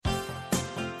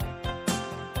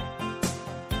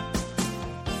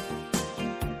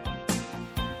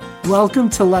Welcome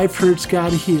to Life Hurts,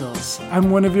 God Heals. I'm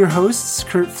one of your hosts,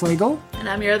 Kurt Flagel. And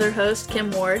I'm your other host,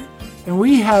 Kim Ward. And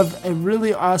we have a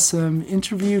really awesome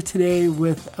interview today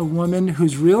with a woman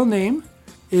whose real name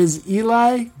is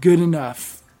Eli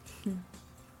Goodenough.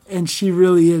 And she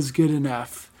really is good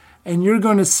enough. And you're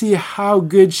going to see how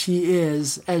good she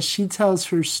is as she tells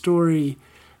her story.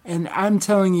 And I'm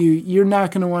telling you, you're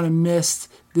not going to want to miss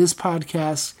this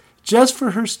podcast just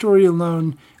for her story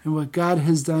alone and what God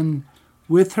has done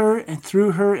with her and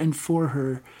through her and for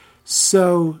her.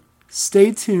 So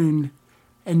stay tuned,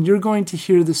 and you're going to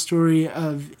hear the story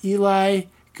of Eli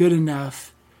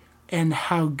Goodenough and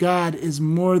how God is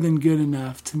more than good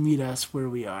enough to meet us where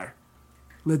we are.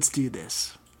 Let's do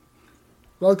this.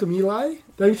 Welcome, Eli.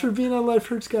 Thanks for being on Life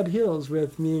Hurts, God Heals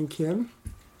with me and Kim.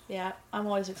 Yeah, I'm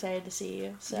always excited to see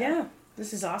you. So. Yeah,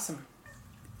 this is awesome.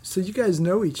 So you guys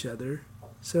know each other.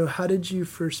 So how did you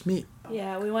first meet?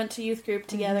 Yeah, we went to youth group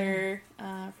together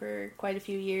for quite a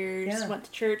few years. Yeah. Went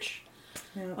to church.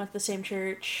 Yeah. Went to the same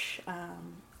church.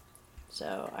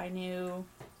 So I knew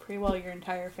pretty well your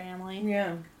entire family.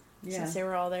 Yeah. Since they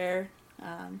were all there.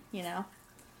 Yeah.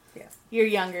 You're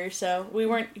younger, so we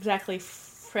weren't exactly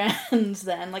friends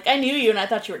then. Like, I knew you and I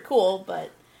thought you were cool,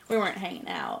 but we weren't hanging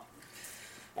out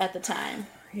at the time.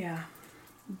 Yeah.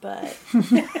 But,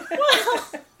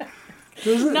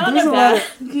 There's not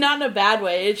in a bad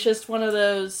way. It's just one of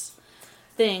those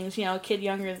things, a kid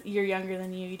you're younger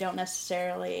than you don't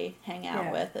necessarily hang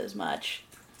out with as much.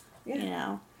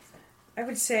 Yeah. I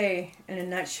would say, in a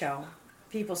nutshell,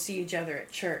 people see each other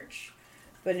at church,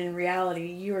 but in reality,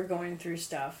 you were going through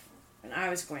stuff, and I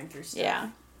was going through stuff. Yeah.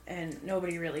 And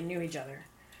nobody really knew each other.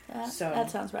 So that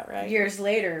sounds about right. Years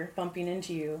later, bumping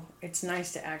into you, it's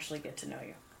nice to actually get to know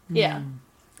you. Yeah.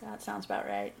 That sounds about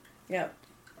right. Yep.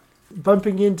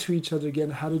 Bumping into each other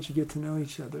again, how did you get to know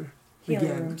each other? Healing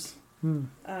again? rooms.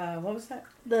 What was that?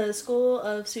 The School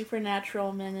of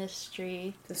Supernatural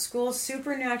Ministry. The School of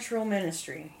Supernatural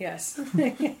Ministry, yes.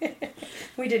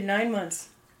 We did 9 months.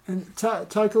 And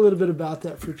talk a little bit about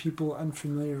that for people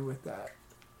unfamiliar with that.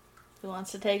 Who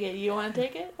wants to take it? You want to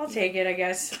take it? I'll take it, I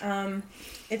guess.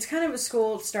 It's kind of a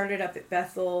school. It started up at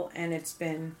Bethel, and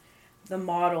the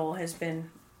model has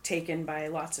been taken by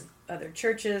lots of other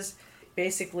churches.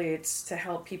 Basically, it's to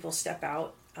help people step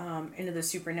out into the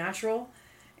supernatural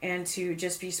and to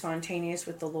just be spontaneous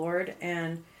with the Lord.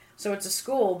 And so it's a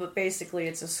school, but basically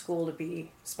it's a school to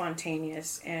be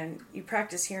spontaneous. And you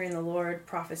practice hearing the Lord,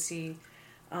 prophecy,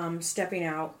 stepping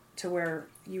out to where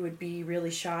you would be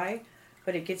really shy,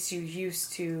 but it gets you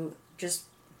used to just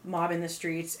mobbing the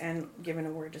streets and giving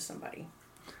a word to somebody.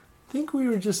 I think we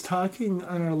were just talking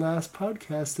on our last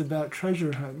podcast about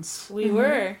treasure hunts. We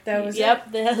were. That was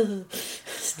Yep, that's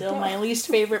still my least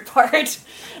favorite part.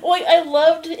 Well, I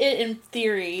loved it in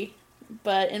theory,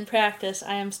 but in practice,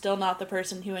 I am still not the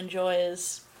person who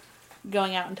enjoys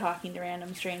going out and talking to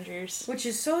random strangers. Which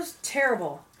is so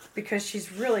terrible, because she's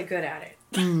really good at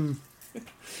it.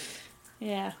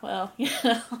 Yeah, well,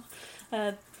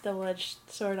 double-edged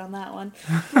sword on that one.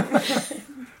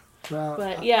 Well,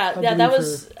 but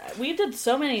we did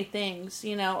so many things,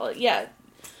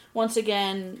 Once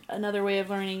again, another way of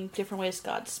learning different ways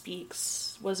God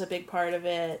speaks was a big part of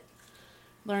it.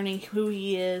 Learning who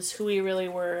he is, who we really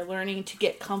were, learning to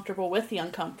get comfortable with the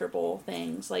uncomfortable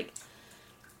things, like,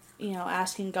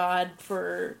 asking God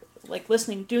for, like,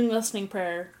 doing listening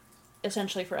prayer,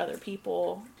 essentially for other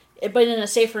people, but in a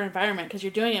safer environment, because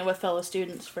you're doing it with fellow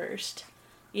students first.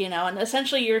 And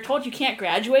essentially you're told you can't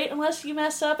graduate unless you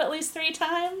mess up at least 3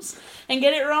 times and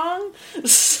get it wrong.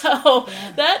 So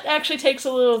that actually takes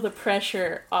a little of the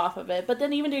pressure off of it. But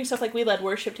then even doing stuff like we led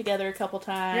worship together a couple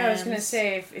times. Yeah, I was going to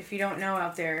say, if you don't know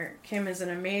out there, Kim is an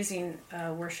amazing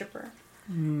worshiper.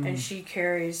 And she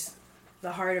carries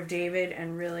the heart of David,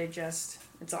 and really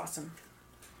it's awesome.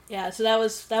 Yeah, so that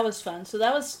was fun. So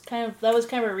that was kind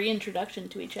of a reintroduction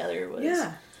to each other.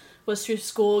 Was through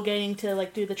school, getting to,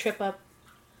 like, do the trip up.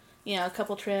 A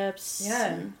couple trips.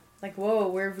 Yeah. Like, whoa,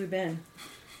 where have we been?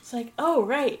 It's like, oh,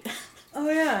 right. Oh,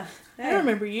 yeah. Hey. I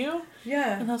remember you.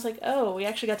 Yeah. And I was like, oh, we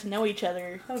actually got to know each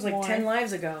other. That was like more. 10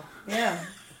 lives ago. Yeah.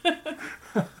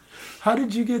 How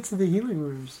did you get to the healing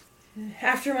rooms?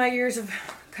 After my years of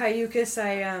Cayucas,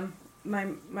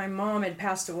 my mom had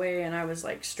passed away, and I was,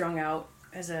 like, strung out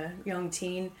as a young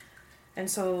teen.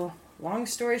 And so, long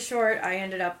story short, I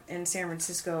ended up in San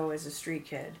Francisco as a street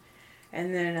kid.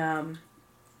 And then,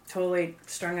 totally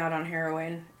strung out on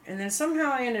heroin, and then somehow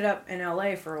I ended up in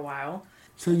LA for a while.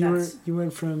 So you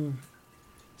went from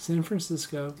San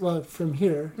Francisco, from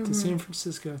here to San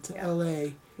Francisco to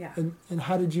LA. Yeah. And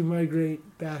how did you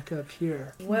migrate back up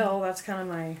here? Well, that's kind of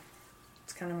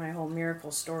my whole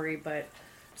miracle story. But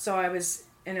So I was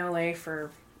in LA for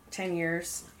 10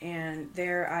 years, and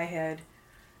there I had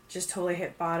just totally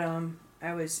hit bottom.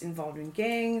 I was involved in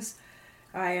gangs.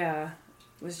 I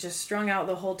was just strung out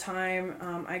the whole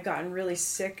time. I'd gotten really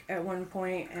sick at one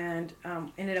point and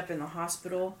ended up in the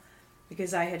hospital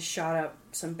because I had shot up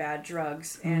some bad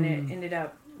drugs, and it ended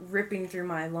up ripping through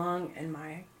my lung and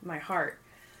my heart.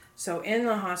 So in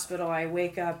the hospital, I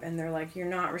wake up and they're like, "You're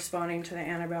not responding to the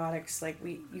antibiotics. Like,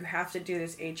 you have to do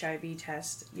this HIV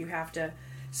test. You have to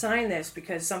sign this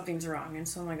because something's wrong." And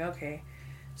so I'm like, okay.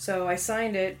 So I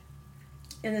signed it.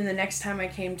 And then the next time I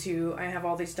came to, I have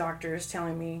all these doctors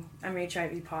telling me I'm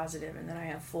HIV positive and that I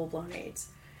have full-blown AIDS.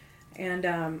 And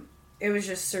it was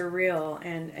just surreal.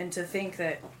 And to think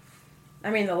that,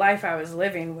 I mean, the life I was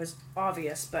living was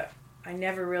obvious, but I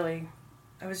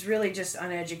was really just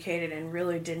uneducated and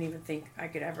really didn't even think I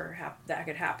could ever that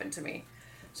could happen to me.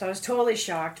 So I was totally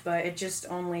shocked, but it just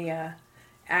only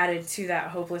added to that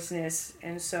hopelessness.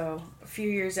 And so a few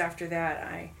years after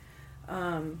that,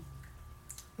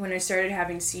 when I started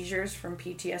having seizures from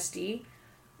PTSD,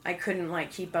 I couldn't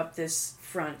keep up this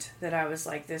front that I was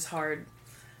this hard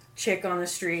chick on the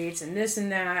streets and this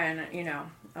and that, and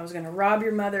I was gonna rob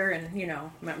your mother, and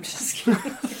I'm just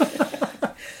kidding.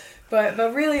 But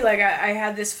really, I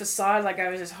had this facade, I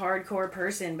was this hardcore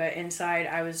person, but inside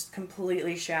I was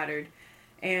completely shattered,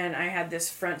 and I had this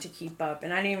front to keep up,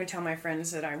 and I didn't even tell my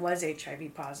friends that I was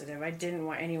HIV positive. I didn't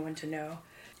want anyone to know.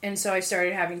 And so I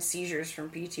started having seizures from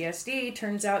PTSD.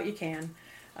 Turns out you can.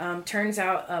 Turns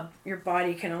out your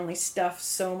body can only stuff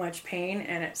so much pain,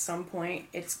 and at some point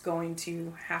it's going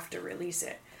to have to release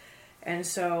it. And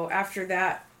so after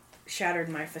that shattered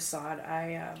my facade,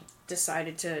 I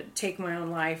decided to take my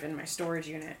own life in my storage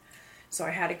unit. So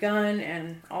I had a gun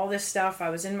and all this stuff. I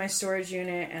was in my storage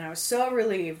unit, and I was so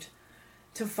relieved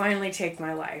to finally take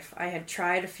my life. I had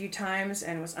tried a few times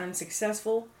and was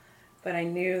unsuccessful, but I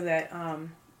knew that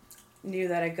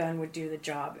a gun would do the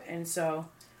job. And so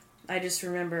I just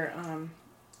remember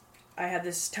I had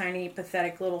this tiny,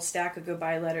 pathetic little stack of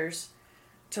goodbye letters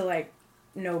to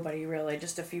nobody really,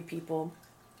 just a few people.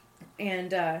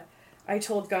 And I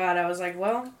told God, I was like,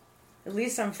 well, at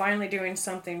least I'm finally doing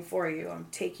something for you. I'm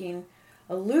taking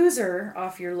a loser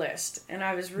off your list. And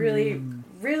I was really,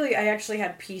 I actually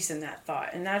had peace in that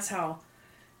thought. And that's how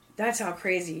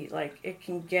crazy it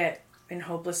can get in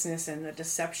hopelessness and the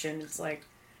deception. It's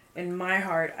in my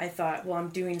heart, I thought, well, I'm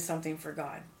doing something for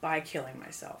God by killing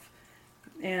myself.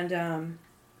 And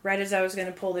right as I was going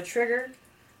to pull the trigger,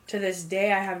 to this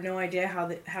day, I have no idea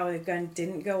how the gun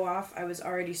didn't go off. I was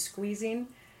already squeezing,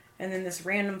 and then this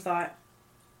random thought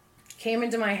came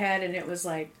into my head, and it was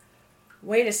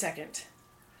wait a second.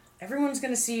 Everyone's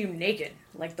going to see you naked,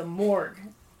 like the morgue.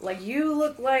 You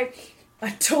look like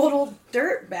a total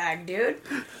dirtbag, dude.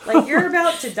 You're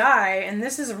about to die, and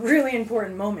this is a really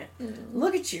important moment.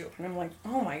 Look at you. And I'm like,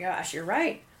 oh my gosh, you're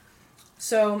right.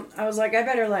 So I was like, I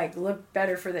better look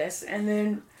better for this. And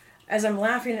then as I'm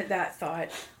laughing at that thought,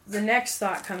 the next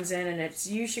thought comes in, and it's,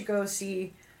 you should go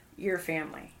see your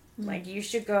family.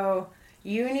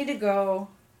 You need to go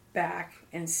back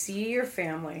and see your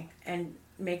family and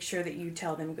make sure that you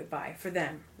tell them goodbye for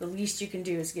them. The least you can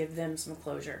do is give them some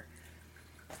closure.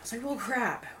 I was like, well,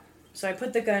 crap. So I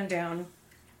put the gun down,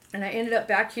 and I ended up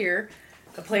back here,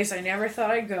 a place I never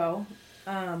thought I'd go,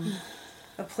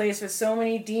 a place with so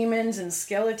many demons and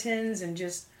skeletons and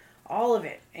just all of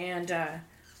it. And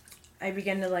I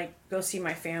began to go see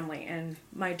my family, and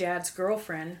my dad's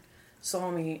girlfriend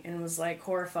saw me and was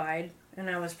horrified, and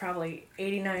I was probably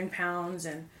 89 pounds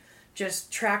and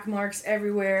just track marks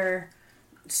everywhere,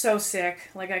 so sick,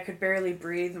 I could barely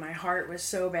breathe. My heart was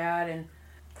so bad, and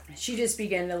she just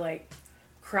began to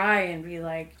cry and be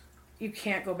like, you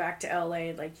can't go back to LA,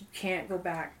 you can't go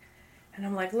back. And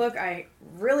I'm like, look, I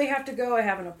really have to go. I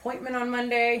have an appointment on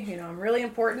Monday. I'm really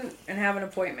important and have an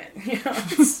appointment.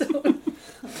 So,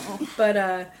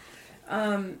 but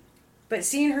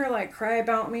seeing her cry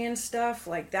about me and stuff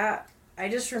that, I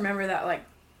just remember that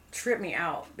tripped me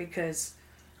out, because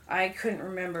I couldn't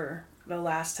remember the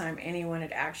last time anyone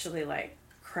had actually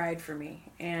cried for me,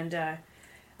 and I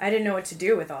didn't know what to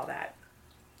do with all that.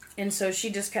 And so she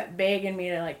just kept begging me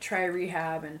to try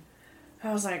rehab, and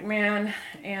I was like, man.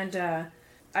 And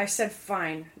I said,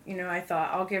 fine. I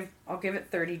thought I'll give it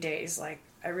 30 days. I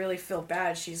really feel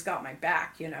bad. She's got my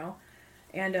back,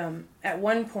 And at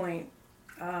one point,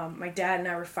 my dad and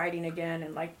I were fighting again,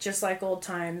 and just like old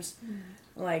times,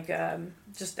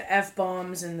 just the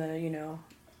F-bombs and the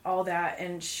all that.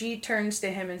 And she turns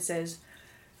to him and says,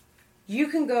 you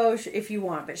can go if you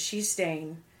want, but she's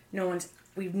staying.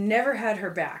 We've never had her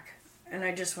back. And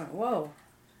I just went, whoa.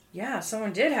 yeah,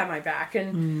 someone did have my back.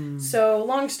 And so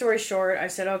long story short, I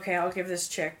said, okay, I'll give this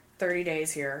chick 30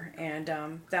 days here, and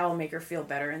that will make her feel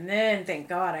better. And then, thank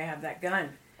God, I have that gun.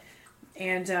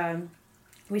 And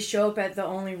we show up at the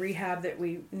only rehab that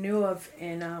we knew of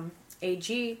in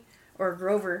AG or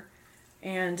Grover,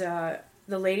 and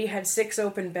the lady had 6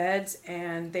 open beds,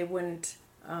 and they wouldn't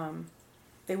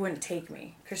take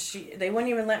me because they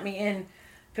wouldn't even let me in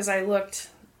because I looked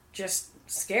just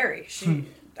scary.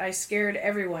 I scared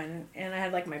everyone, and I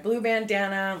had like my blue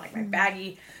bandana, like my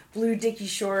baggy blue Dickie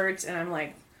shorts, and I'm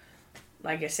like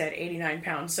I said, 89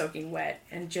 pounds soaking wet,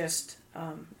 and just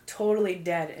totally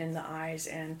dead in the eyes.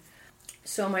 And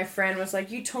so my friend was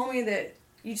like, you told me that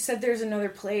you said there's another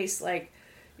place. Like,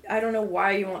 I don't know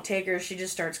why you won't take her. She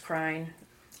just starts crying,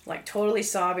 like totally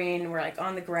sobbing. We're like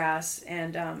on the grass,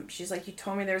 and she's like, you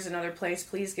told me there's another place.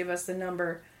 Please give us the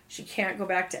number. She can't go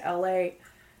back to LA.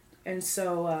 And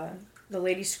so the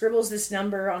lady scribbles this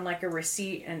number on like a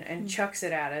receipt and chucks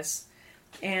it at us.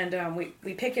 And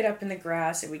we pick it up in the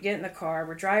grass, and we get in the car.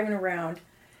 We're driving around,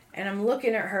 and I'm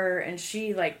looking at her, and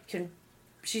she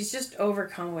she's just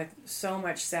overcome with so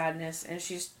much sadness, and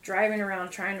she's driving around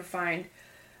trying to find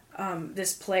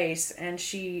this place. And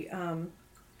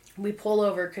we pull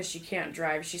over because she can't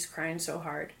drive. She's crying so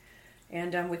hard,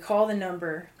 and we call the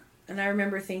number. And I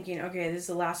remember thinking, okay, this is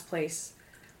the last place.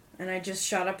 And I just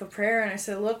shot up a prayer, and I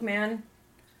said, look, man,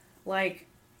 like,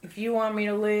 if you want me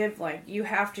to live, like, you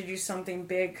have to do something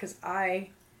big, because I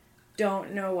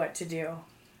don't know what to do.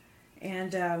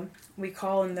 And we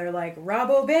call, and they're like,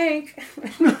 Rabobank.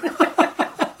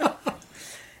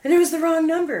 And it was the wrong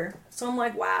number. So I'm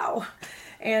like, wow.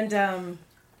 And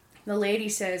the lady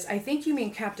says, I think you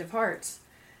mean Captive Hearts.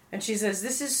 And she says,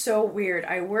 this is so weird.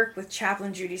 I work with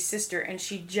Chaplain Judy's sister, and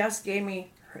she just gave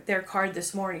me their card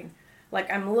this morning. Like,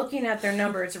 I'm looking at their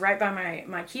number. It's right by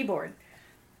my keyboard.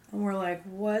 And we're like,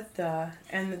 what the...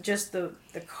 And just the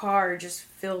car just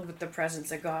filled with the presence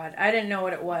of God. I didn't know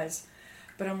what it was.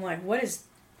 But I'm like,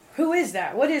 who is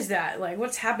that? What is that? Like,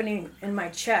 what's happening in my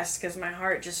chest? Because my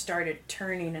heart just started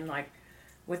turning, and like,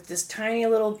 with this tiny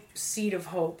little seed of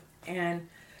hope. And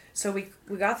so we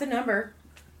got the number,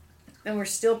 and we're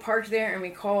still parked there, and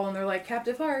we call, and they're like,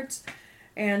 Captive Hearts.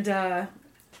 And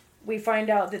we find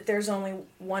out that there's only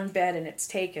one bed, and it's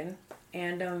taken.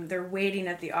 And they're waiting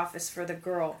at the office for the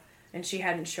girl, and she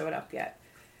hadn't showed up yet.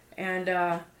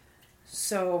 And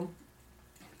so,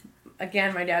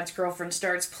 again, my dad's girlfriend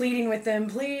starts pleading with them,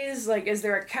 please, like, is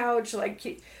there a couch?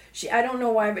 Like, I don't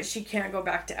know why, but she can't go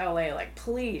back to LA, like,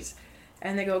 please.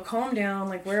 And they go, calm down,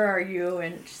 like, where are you?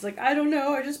 And she's like, I don't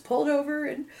know, I just pulled over,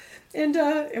 and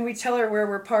we tell her where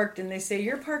we're parked, and they say,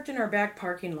 you're parked in our back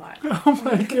parking lot. Oh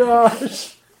my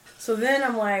gosh. So then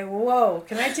I'm like, whoa,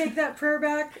 can I take that prayer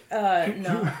back?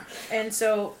 No. And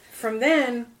so from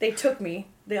then, they took me.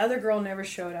 The other girl never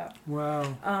showed up.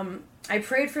 Wow. I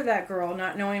prayed for that girl,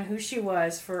 not knowing who she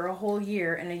was, for a whole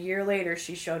year. And a year later,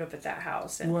 she showed up at that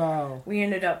house. And wow. We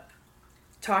ended up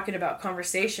talking about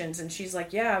conversations. And she's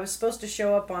like, yeah, I was supposed to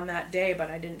show up on that day, but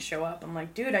I didn't show up. I'm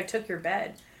like, dude, I took your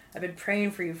bed. I've been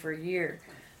praying for you for a year.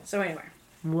 So anyway.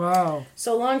 Wow.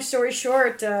 So long story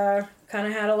short, kind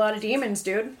of had a lot of demons,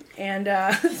 dude. And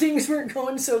things weren't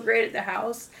going so great at the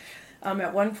house.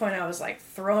 At one point, I was like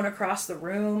thrown across the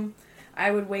room. I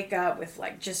would wake up with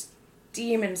like just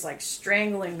demons like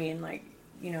strangling me and like,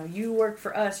 you know, you work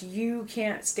for us, you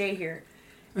can't stay here.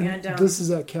 And this is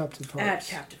at Captive Hearts. At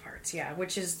Captive Hearts, yeah,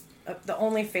 which is the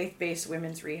only faith-based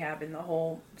women's rehab in the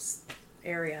whole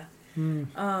area.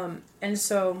 And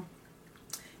so,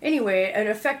 anyway, it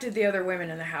affected the other women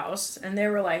in the house, and they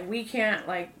were like, we can't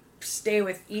like stay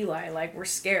with Eli, like we're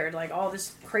scared, like all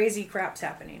this crazy crap's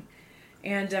happening.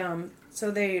 And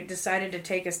so they decided to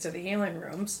take us to the healing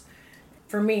rooms.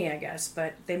 For me, I guess,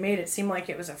 but they made it seem like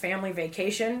it was a family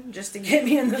vacation just to get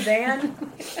me in the van.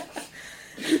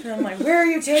 And I'm like, where are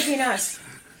you taking us?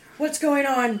 What's going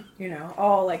on? You know,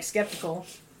 all like skeptical.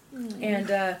 And,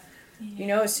 you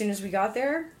know, as soon as we got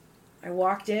there, I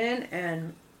walked in,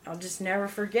 and I'll just never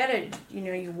forget it. You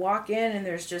know, you walk in and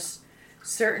there's just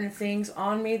certain things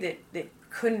on me that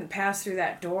couldn't pass through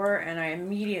that door, and I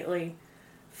immediately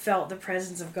felt the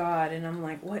presence of God, and I'm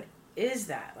like, what is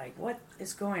that? Like, what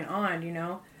is going on, you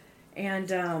know?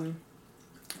 And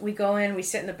we go in, we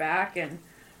sit in the back, and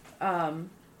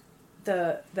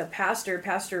the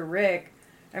Pastor Rick,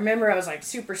 I remember I was like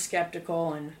super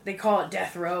skeptical, and they call it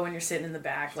death row when you're sitting in the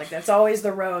back. Like, that's always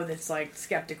the row that's like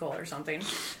skeptical or something.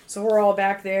 So we're all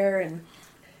back there, and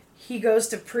he goes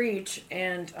to preach,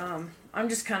 and I'm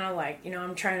just kind of like, you know,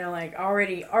 I'm trying to like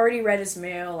already read his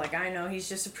mail. Like, I know he's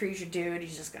just a preacher dude.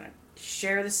 He's just going to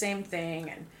share the same thing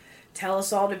and tell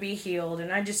us all to be healed.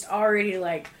 And I just already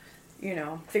like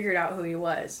figured out who he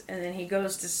was. And then he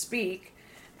goes to speak,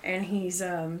 and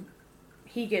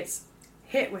he gets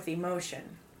hit with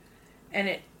emotion, and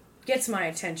it gets my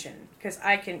attention because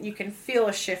you can feel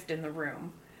a shift in the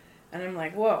room, and I'm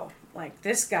like, whoa, like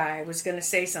this guy was going to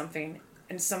say something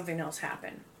and something else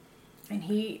happened, and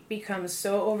he becomes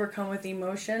so overcome with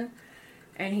emotion,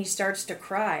 and he starts to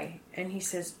cry, and he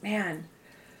says,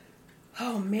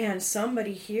 oh man,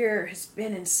 somebody here has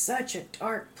been in such a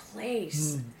dark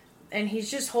place. And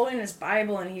he's just holding his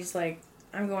Bible, and he's like,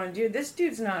 I'm going, dude, this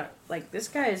dude's not, like, this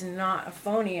guy is not a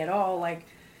phony at all. Like,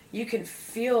 you can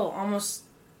feel almost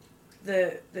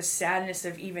the sadness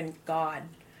of even God,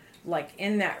 like,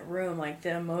 in that room, like,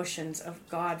 the emotions of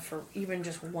God for even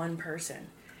just one person.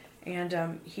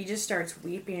 And he just starts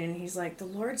weeping, and he's like, the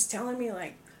Lord's telling me,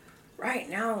 like, right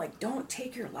now, like, don't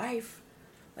take your life.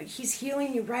 Like, he's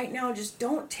healing you right now. Just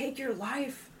don't take your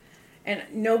life. And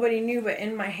nobody knew, but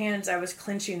in my hands, I was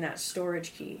clenching that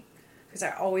storage key. Because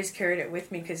I always carried it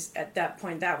with me, because at that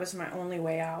point, that was my only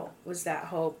way out, was that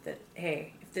hope that,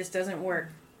 hey, if this doesn't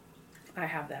work, I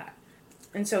have that.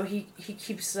 And so he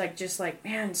keeps just like,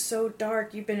 man, so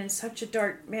dark. You've been in such a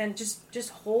dark, man, just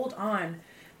hold on.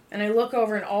 And I look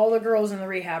over, and all the girls in the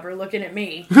rehab are looking at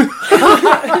me.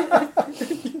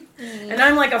 And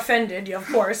I'm like offended, of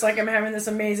course. Like, I'm having this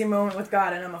amazing moment with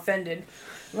God, and I'm offended.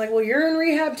 I'm like, well, you're in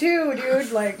rehab too,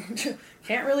 dude. Like,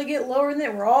 can't really get lower than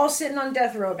that. We're all sitting on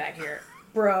death row back here,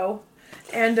 bro.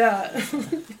 And,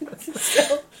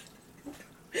 so,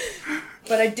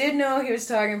 but I did know he was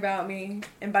talking about me.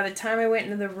 And by the time I went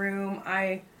into the room,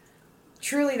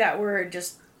 truly that word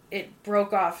it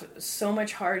broke off so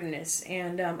much hardness.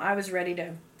 And I was ready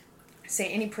to say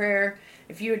any prayer.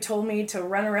 If you had told me to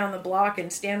run around the block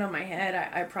and stand on my head,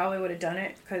 I probably would have done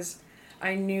it, because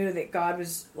I knew that God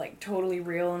was, like, totally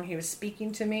real, and he was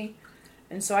speaking to me.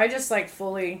 And so I just, like,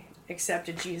 fully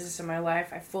accepted Jesus in my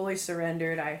life. I fully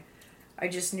surrendered. I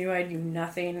just knew I'd do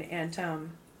nothing. And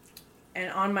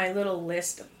on my little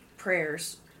list of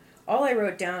prayers, all I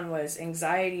wrote down was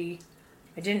anxiety.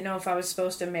 I didn't know if I was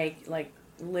supposed to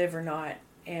live or not.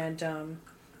 And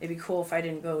it'd be cool if I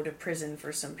didn't go to prison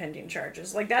for some pending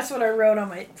charges. Like, that's what I wrote on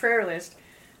my prayer list.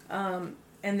 And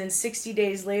then 60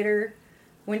 days later,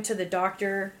 went to the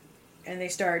doctor, and they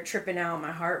started tripping out.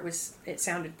 My heart it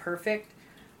sounded perfect.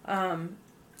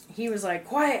 He was like,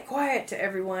 quiet, quiet to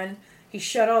everyone. He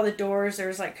shut all the doors. There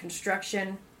was like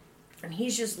construction, and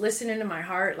he's just listening to my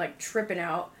heart, like tripping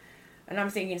out. And I'm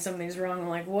thinking something's wrong. I'm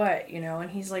like, what? And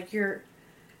he's like, your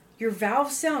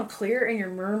valves sound clear and your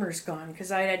murmur's gone,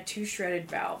 because I had 2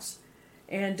 shredded valves.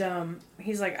 And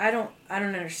he's like, I don't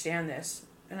understand this.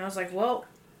 And I was like, well,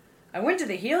 I went to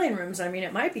the healing rooms. I mean,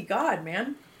 it might be God,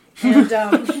 man. And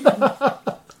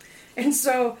and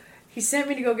so he sent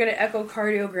me to go get an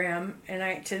echocardiogram.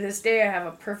 And to this day, I have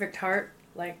a perfect heart,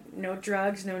 like no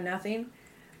drugs, no nothing.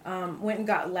 Went and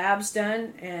got labs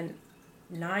done, and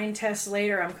 9 tests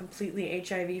later, I'm completely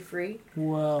HIV free.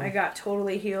 Wow. I got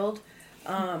totally healed.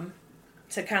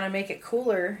 To kind of make it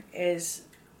cooler is,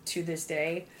 to this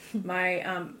day,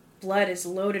 my blood is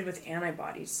loaded with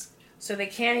antibodies. So they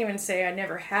can't even say I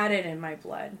never had it in my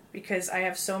blood, because I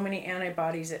have so many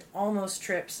antibodies it almost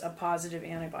trips a positive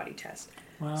antibody test.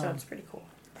 Wow. So it's pretty cool.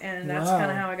 And that's kind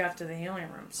of how I got to the healing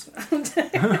rooms.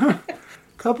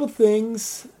 Couple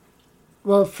things.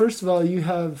 Well, first of all, you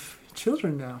have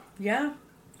children now. Yeah.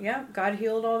 God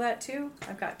healed all that too.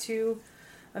 I've got 2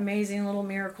 amazing little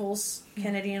miracles,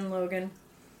 Kennedy and Logan.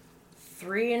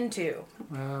 3 and 2.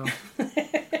 Wow.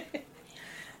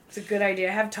 It's a good idea.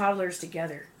 Have toddlers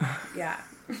together. Yeah.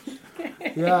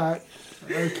 Yeah.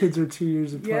 Our kids are 2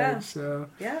 years apart. Yeah. So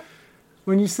yeah.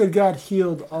 When you said God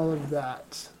healed all of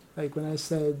that, like when I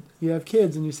said you have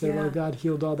kids and you said, well, God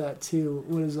healed all that too,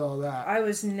 what is all that? I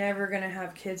was never going to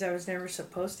have kids. I was never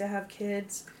supposed to have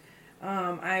kids.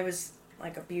 I was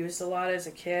like abused a lot as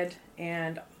a kid,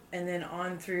 and then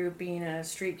on through being a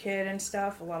street kid and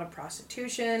stuff, a lot of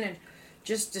prostitution, and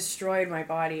just destroyed my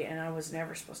body, and I was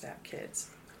never supposed to have kids.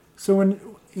 So when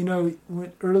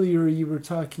earlier you were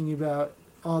talking about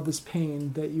all this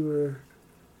pain that you were,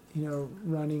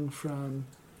 running from,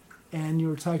 and you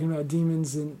were talking about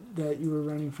demons that you were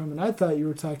running from, and I thought you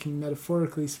were talking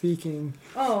metaphorically speaking.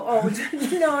 Oh,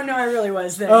 no, I really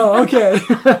was then. Oh, okay.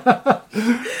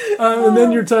 And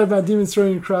then you're talking about demons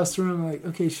throwing you across the room. I'm like,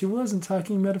 okay, she wasn't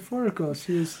talking metaphorical.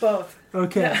 She was... Both.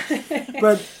 Okay. Yeah.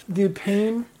 But the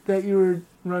pain that you were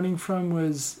running from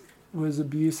was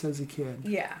abuse as a kid.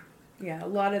 Yeah, a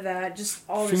lot of that. Just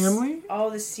all family? All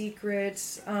the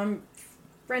secrets.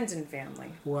 Friends and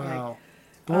family. Wow.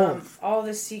 Both. All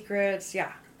the secrets,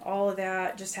 all of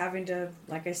that. Just having to,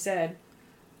 like I said,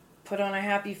 put on a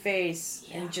happy face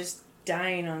and just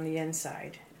dying on the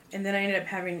inside. And then I ended up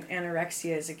having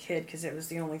anorexia as a kid because it was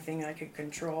the only thing I could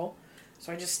control.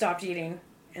 So I just stopped eating.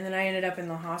 And then I ended up in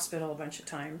the hospital a bunch of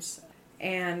times.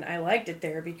 And I liked it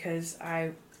there because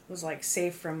I was like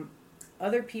safe from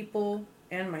other people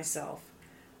and myself.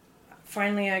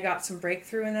 Finally, I got some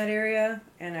breakthrough in that area,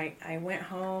 and I went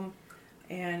home,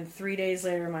 and 3 days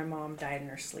later, my mom died in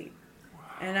her sleep. Wow.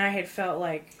 And I had felt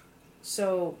like,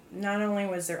 so not only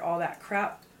was there all that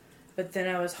crap, but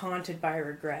then I was haunted by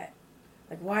regret.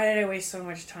 Like, why did I waste so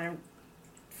much time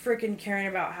freaking caring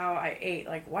about how I ate?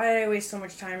 Like, why did I waste so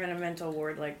much time in a mental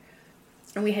ward? Like,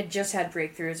 and we had just had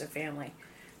breakthrough as a family.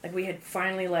 Like, we had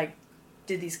finally, like,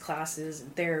 did these classes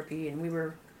and therapy, and we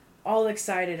were all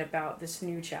excited about this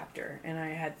new chapter, and I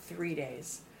had 3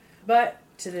 days. But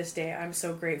to this day, I'm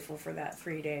so grateful for that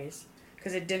 3 days,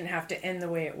 because it didn't have to end the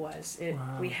way it was.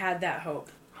 Wow. We had that hope.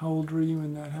 How old were you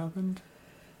when that happened?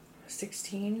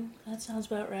 16. That sounds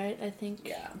about right, I think.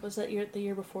 Yeah. Was that the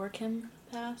year before Kim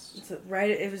passed? Right,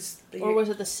 it was... Or was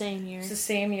it the same year? It's the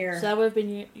same year. So that would have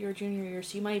been your junior year,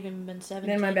 so you might even have been 17.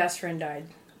 Then my best friend died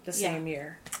the same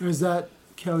year. Was that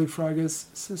Kelly Fraga's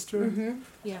sister? Mm-hmm.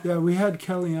 Yeah. Yeah, we had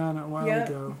Kelly on a while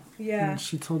ago. Yeah. And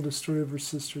she told the story of her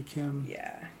sister, Kim.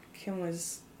 Yeah. Kim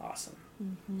was awesome.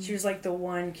 Mm-hmm. She was like the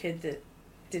one kid that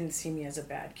didn't see me as a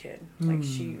bad kid. Like,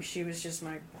 she was just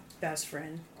my best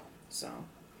friend. So...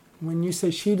 When you say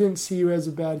she didn't see you as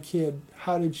a bad kid,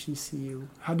 how did she see you?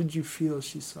 How did you feel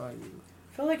she saw you?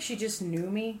 I feel like she just knew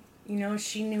me. You know,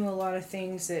 she knew a lot of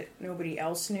things that nobody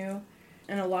else knew.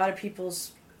 And a lot of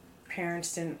people's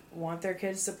parents didn't want their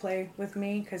kids to play with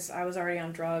me because I was already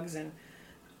on drugs and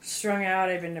strung out.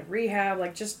 I've been to rehab,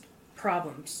 like just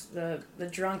problems. The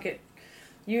drunk at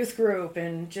youth group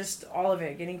and just all of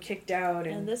it, getting kicked out.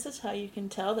 And this is how you can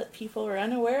tell that people are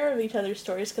unaware of each other's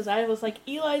stories, because I was like,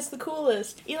 Eli's the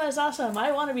coolest. Eli's awesome.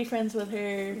 I want to be friends with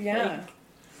her. Yeah.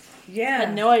 I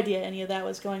had no idea any of that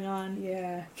was going on.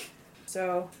 Yeah.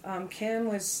 So, Kim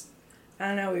was, I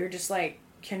don't know, we were just like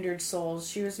kindred souls.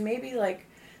 She was maybe like,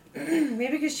 maybe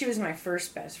because she was my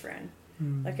first best friend.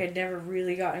 Like, I'd never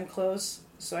really gotten close,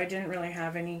 so I didn't really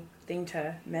have anything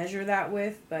to measure that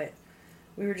with, but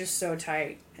we were just so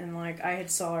tight. And, like, I had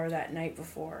saw her that night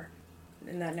before,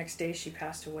 and that next day she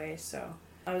passed away, so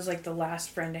I was, like, the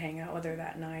last friend to hang out with her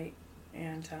that night.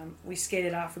 And we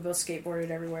skated off. We both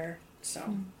skateboarded everywhere.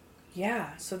 So,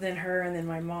 yeah. So then her and then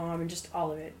my mom and just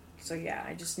all of it. So, yeah,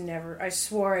 I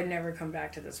swore I'd never come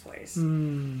back to this place.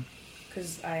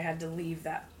 Because I had to leave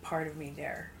that part of me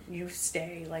there. You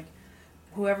stay. Like,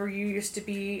 whoever you used to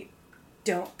be,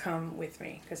 don't come with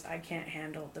me, because I can't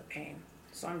handle the pain.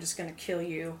 So I'm just going to kill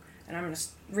you, and I'm going to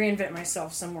reinvent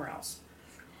myself somewhere else.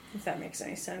 If that makes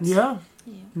any sense. Yeah.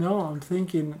 No, I'm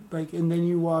thinking, like, and then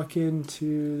you walk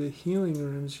into the healing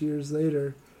rooms years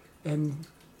later, and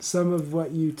some of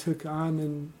what you took on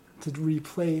and to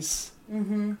replace,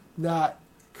 that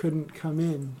couldn't come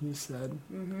in, you said.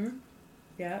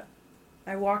 Yeah.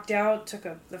 I walked out, took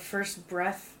the first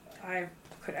breath I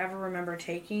could ever remember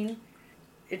taking.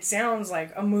 It sounds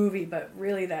like a movie, but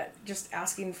really that just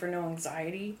asking for no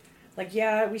anxiety. Like,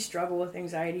 yeah, we struggle with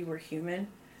anxiety, we're human.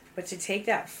 But to take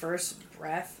that first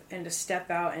breath and to step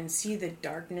out and see the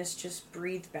darkness just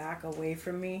breathe back away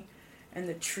from me, and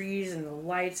the trees and the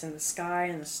lights and the sky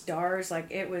and the stars,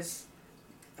 like, it was,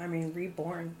 I mean,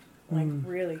 reborn. Like,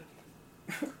 really.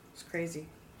 It's crazy.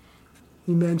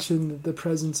 You mentioned the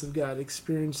presence of God,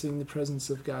 experiencing the presence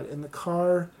of God in the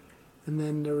car, and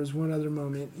then there was one other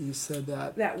moment you said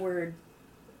that. That word.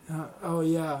 Oh,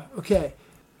 yeah. Okay.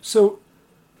 So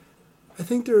I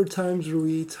think there are times where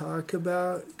we talk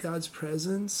about God's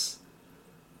presence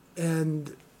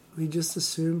and we just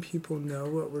assume people know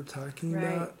what we're talking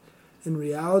about. In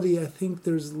reality, I think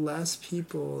there's less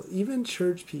people, even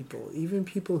church people, even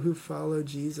people who follow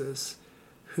Jesus,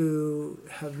 who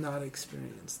have not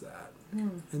experienced that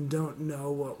and don't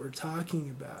know what we're talking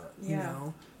about, you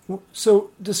know?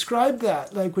 So describe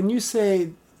that. Like, when you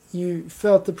say you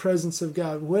felt the presence of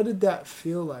God, what did that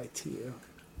feel like to you?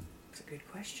 That's a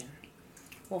good question.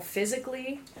 Well,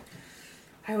 physically,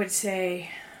 I would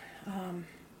say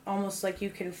almost like you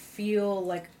can feel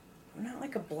like, not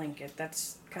like a blanket,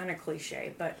 that's kind of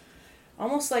cliche, but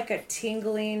almost like a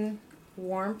tingling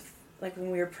warmth. Like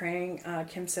when we were praying,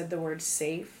 Kim said the word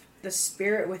safe. The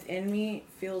spirit within me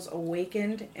feels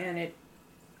awakened, and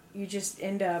you just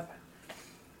end up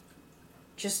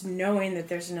just knowing that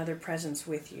there's another presence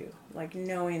with you. Like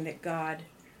knowing that God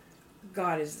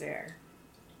is there.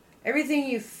 Everything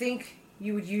you think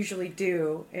you would usually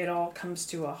do, it all comes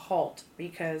to a halt,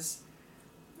 because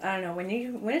I don't know,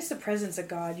 when it's the presence of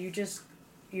God, you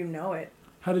know it.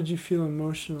 How did you feel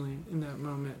emotionally in that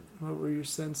moment? What were you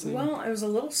sensing? Well, it was a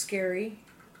little scary,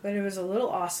 but it was a little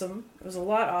awesome. It was a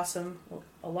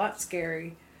lot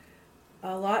scary,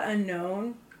 a lot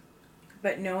unknown,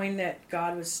 but knowing that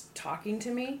God was talking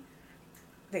to me,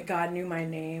 that God knew my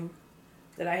name,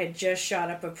 that I had just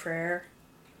shot up a prayer.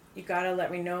 You gotta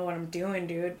let me know what I'm doing,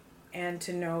 dude. And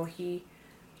to know he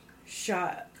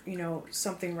shot,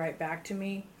 something right back to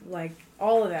me. Like,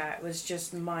 all of that was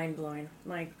just mind-blowing.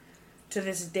 Like, to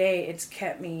this day, it's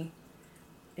kept me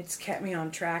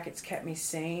on track. It's kept me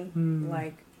sane.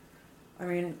 Like, I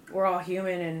mean, we're all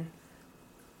human,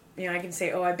 and, I can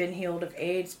say, oh, I've been healed of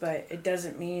AIDS, but it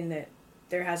doesn't mean that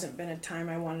there hasn't been a time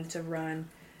I wanted to run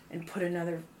and put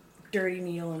another dirty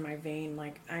needle in my vein.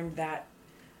 Like, I'm that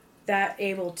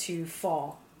able to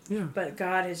fall. Yeah. But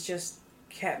God has just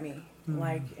kept me.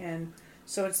 Like, and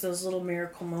so it's those little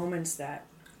miracle moments that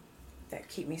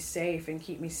keep me safe and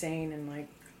keep me sane and, like,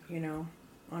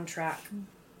 on track.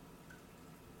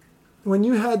 When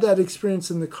you had that experience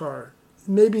in the car,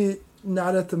 maybe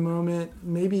not at the moment,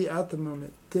 maybe at the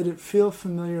moment, did it feel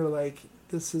familiar, like,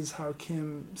 this is how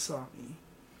Kim saw me?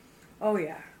 Oh,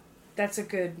 yeah. That's a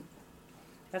good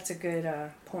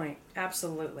point.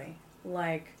 Absolutely.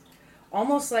 Like,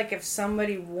 almost like if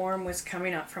somebody warm was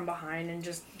coming up from behind and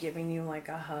just giving you, like,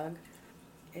 a hug.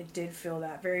 It did feel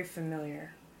that very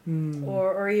familiar.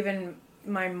 Or even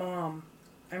my mom.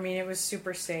 I mean, it was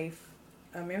super safe.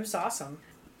 It was awesome.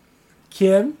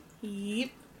 Kim? Yep.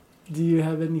 Do you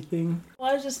have anything? Well,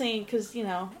 I was just thinking, because,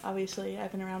 obviously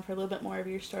I've been around for a little bit more of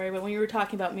your story, but when you were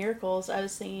talking about miracles, I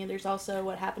was thinking there's also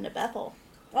what happened at Bethel.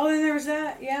 Oh, and there was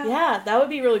that, yeah. Yeah, that would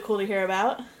be really cool to hear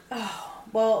about. Oh,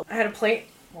 well, I had a plate.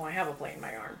 Well, I have a plate in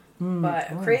my arm.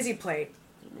 But a crazy plate,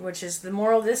 which is the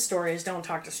moral of this story is don't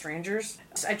talk to strangers.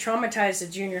 I traumatized a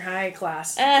junior high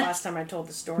class last time I told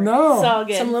the story. No. It's all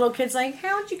good. Some little kid's like,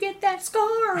 how'd you get that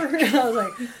scar? And I was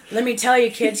like, let me tell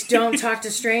you, kids, don't talk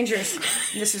to strangers.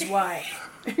 This is why.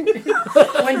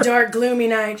 One dark, gloomy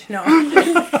night. No.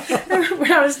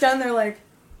 When I was done, they're like...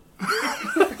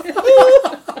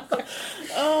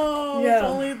 Oh, yeah. If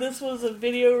only this was a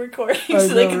video recording so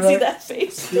they could see that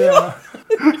face. Yeah.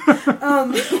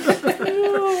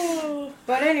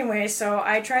 But anyway, so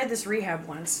I tried this rehab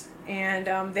once,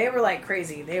 and they were like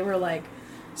crazy. They were like,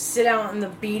 sit out in the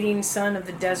beating sun of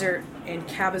the desert in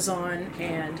Cabazon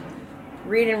and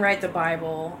read and write the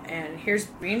Bible, and here's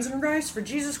beans and rice for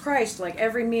Jesus Christ, like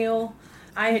every meal.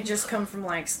 I had just come from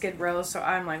like Skid Row, so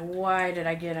I'm like, why did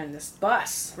I get on this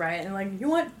bus, right? And like, you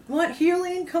want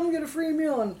healing? Come get a free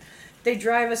meal. And they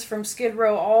drive us from Skid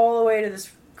Row all the way to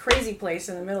this crazy place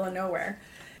in the middle of nowhere.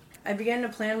 I began to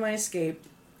plan my escape.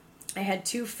 I had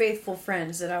 2 faithful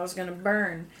friends that I was going to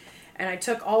burn, and I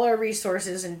took all our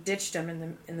resources and ditched them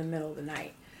in the middle of the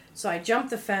night. So I jumped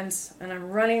the fence, and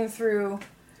I'm running through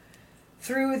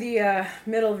the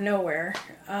middle of nowhere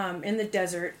in the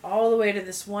desert all the way to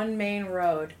this one main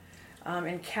road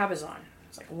in Cabazon.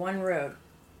 It's like one road,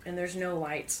 and there's no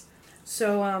lights.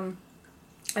 So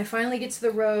I finally get to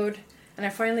the road, and I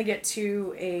finally get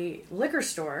to a liquor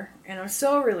store, and I'm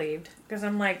so relieved because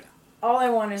I'm like, all I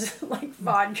want is like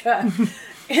vodka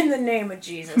in the name of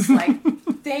Jesus. Like,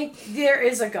 there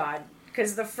is a God,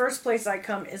 because the first place I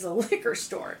come is a liquor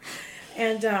store.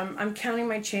 And I'm counting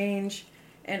my change,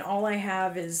 and all I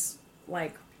have is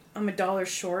like, I'm $1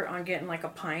 short on getting like a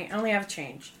pint. I only have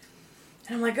change.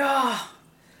 And I'm like, oh,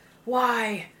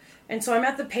 why? And so I'm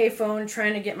at the payphone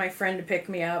trying to get my friend to pick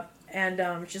me up. And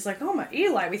she's like, oh my,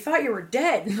 Eli, we thought you were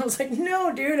dead. And I was like,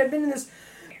 no, dude, I've been in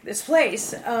this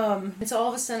place. And so all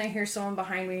of a sudden I hear someone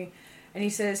behind me, and he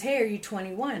says, hey, are you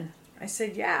 21? I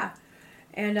said, yeah.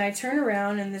 And I turn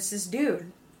around, and this is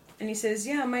dude. And he says,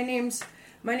 yeah, my name's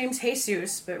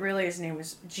Jesus, but really his name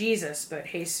was Jesus, but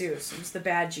Jesus. It's the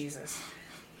bad Jesus.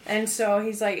 And so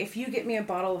he's like, if you get me a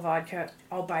bottle of vodka,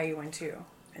 I'll buy you one too.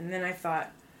 And then I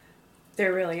thought,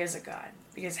 there really is a God.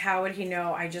 Because how would he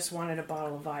know I just wanted a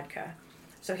bottle of vodka?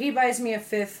 So he buys me a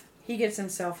 5th. He gets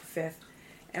himself a 5th.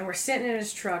 And we're sitting in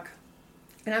his truck.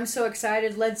 And I'm so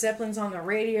excited. Led Zeppelin's on the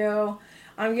radio.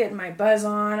 I'm getting my buzz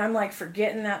on. I'm like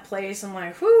forgetting that place. I'm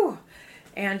like, whew.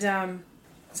 And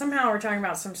somehow we're talking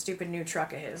about some stupid new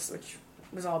truck of his, which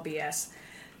was all BS.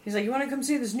 He's like, you want to come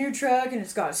see this new truck? And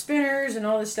it's got spinners and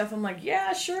all this stuff. I'm like,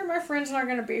 yeah, sure. My friend's not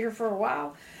going to be here for a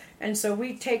while. And so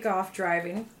we take off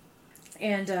driving.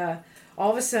 And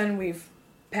all of a sudden we've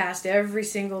passed every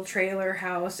single trailer,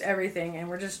 house, everything. And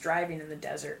we're just driving in the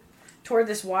desert toward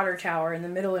this water tower in the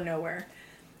middle of nowhere.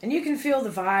 And you can feel the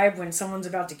vibe when someone's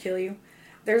about to kill you.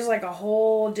 There's like a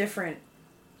whole different,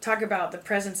 talk about the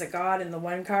presence of God in the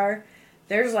one car.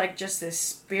 there's like just this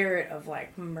spirit of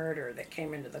like murder that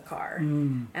came into the car.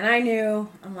 And I knew,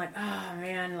 I'm like, oh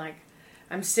man, like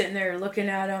I'm sitting there looking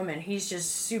at him and he's just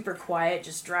super quiet,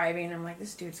 just driving. I'm like,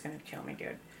 this dude's going to kill me,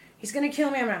 dude. He's going to kill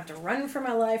me. I'm going to have to run for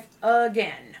my life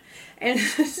again. And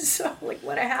so like,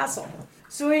 what a hassle.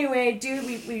 So anyway, dude,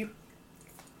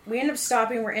 we end up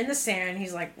stopping. We're in the sand.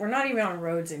 He's like, we're not even on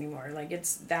roads anymore. Like,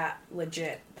 it's that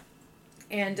legit.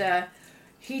 And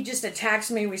he just attacks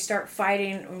me. We start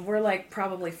fighting. And we're, like,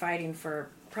 probably fighting for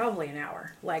probably an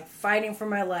hour. Like, fighting for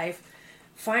my life.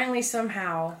 Finally,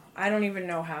 somehow, I don't even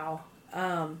know how.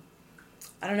 I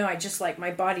don't know. I just, like,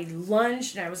 my body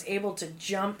lunged. And I was able to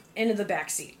jump into the back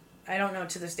seat. I don't know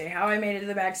to this day how I made it to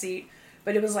the back seat.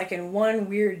 But it was, like, in one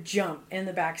weird jump in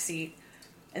the back seat.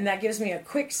 And that gives me a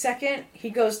quick second. He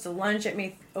goes to lunge at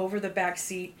me over the back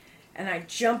seat. And I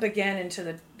jump again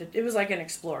into it was like an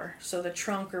Explorer. So the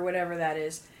trunk or whatever that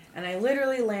is. And I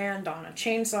literally land on a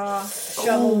chainsaw, a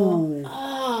shovel,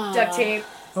 duct tape.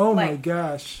 Oh like, my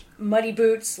gosh. Muddy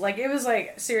boots. Like, it was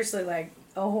like, seriously, like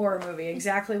a horror movie.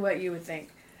 Exactly what you would think.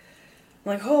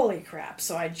 I'm like, holy crap.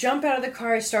 So I jump out of the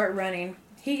car, I start running.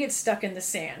 He gets stuck in the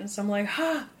sand. So I'm like,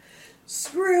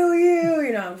 screw you.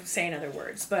 You know, I'm saying other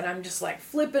words. But I'm just like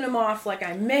flipping him off like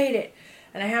I made it.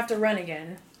 And I have to run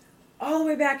again. All the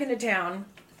way back into town.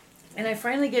 And I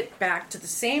finally get back to the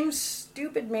same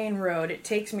stupid main road. It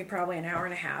takes me probably an hour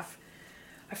and a half.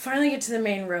 I finally get to the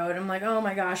main road. I'm like, oh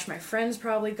my gosh, my friend's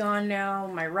probably gone now.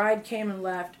 My ride came and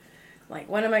left. Like,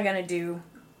 what am I going to do?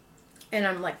 And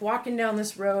I'm like walking down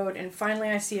this road. And finally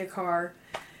I see a car.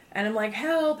 And I'm like,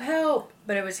 help, help.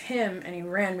 But it was him and he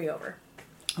ran me over.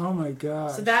 Oh my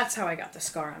gosh. So that's how I got the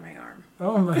scar on my arm.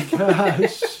 Oh my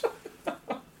gosh.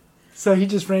 So he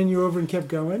just ran you over and kept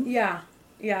going? Yeah.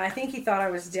 Yeah, I think he thought I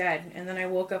was dead. And then I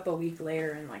woke up a week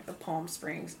later in like the Palm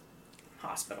Springs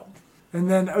hospital. And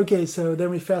then, okay, so then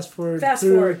we fast forward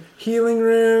forward. Healing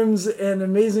rooms and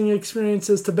amazing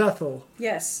experiences to Bethel.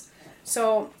 Yes.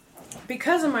 So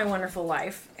because of my wonderful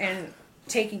life and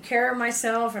taking care of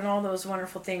myself and all those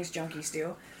wonderful things junkies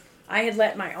do, I had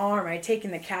let my arm, I had taken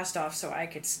the cast off so I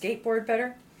could skateboard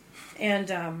better.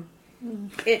 And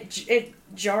it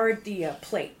jarred the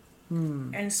plate.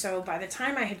 And so by the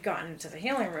time I had gotten into the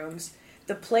healing rooms,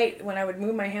 the plate, when I would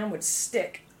move my hand, would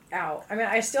stick out. I mean,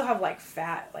 I still have like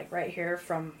fat, like right here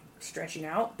from stretching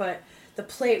out, but the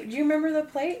plate, do you remember the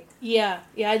plate? Yeah,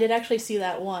 I did actually see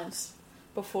that once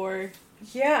before.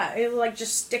 Yeah, it would like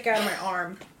just stick out of my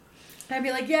arm. And I'd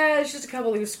be like, yeah, it's just a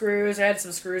couple loose screws. I had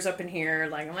some screws up in here.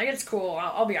 Like, I'm like, it's cool.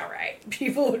 I'll be all right.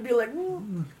 People would be like,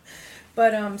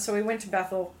 But, so we went to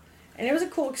Bethel, and it was a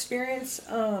cool experience.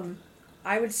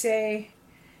 I would say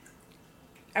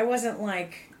I wasn't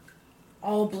like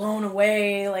all blown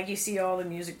away like you see all the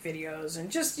music videos.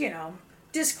 And just, you know,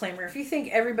 disclaimer, if you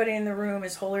think everybody in the room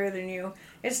is holier than you,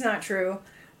 it's not true.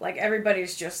 Like,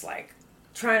 everybody's just like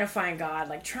trying to find God,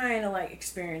 like trying to like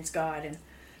experience God. And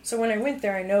so when I went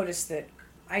there, I noticed that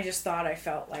I just thought I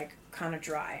felt like kind of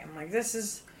dry. I'm like, this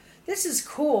is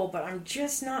cool, but I'm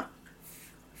just not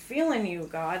feeling you,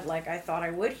 God, like I thought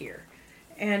I would here.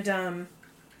 And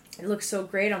it looks so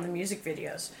great on the music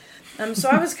videos. So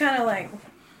I was kind of like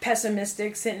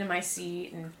pessimistic, sitting in my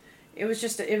seat, and it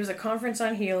was a conference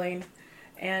on healing.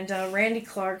 And Randy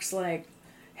Clark's like,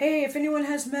 hey, if anyone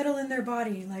has metal in their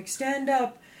body, like stand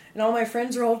up. And all my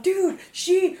friends are all, dude,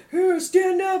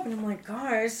 stand up. And I'm like,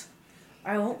 guys,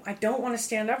 I don't want to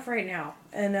stand up right now.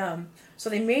 And so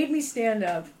they made me stand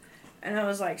up, and I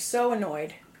was like so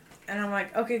annoyed. And I'm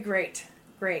like, okay, great,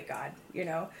 God, you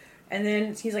know. And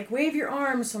then he's like, wave your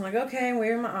arms. So I'm like, okay, I'm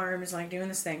waving my arms, like doing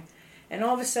this thing. And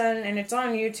all of a sudden, and it's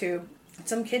on YouTube,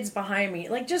 some kids behind me,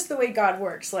 like just the way God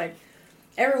works. Like,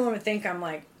 everyone would think I'm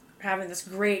like having this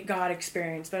great God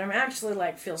experience, but I'm actually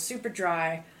like feel super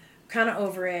dry, kind of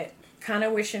over it, kind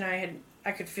of wishing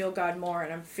I could feel God more,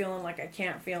 and I'm feeling like I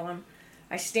can't feel him.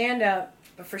 I stand up,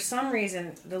 but for some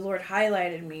reason, the Lord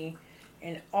highlighted me,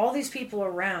 and all these people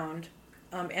around,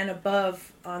 and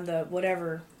above on the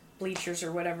whatever, bleachers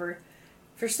or whatever,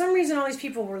 for some reason all these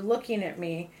people were looking at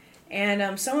me,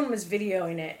 and someone was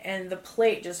videoing it, and the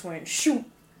plate just went shoot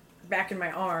back in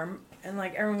my arm, and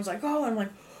like everyone was like, oh, I'm like,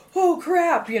 oh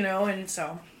crap, you know. And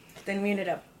so then we ended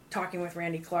up talking with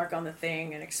Randy Clark on the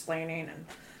thing and explaining and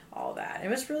all that. It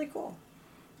was really cool.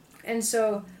 And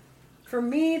so for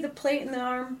me, the plate in the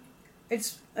arm,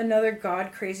 it's another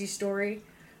God crazy story,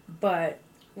 but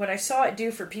what I saw it do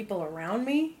for people around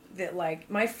me, that like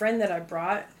my friend that I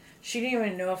brought, she didn't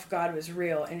even know if God was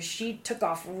real, and she took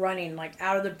off running like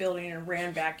out of the building and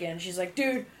ran back in. She's like,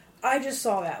 dude, I just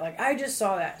saw that. Like, I just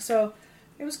saw that. So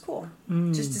it was cool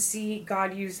just to see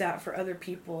God use that for other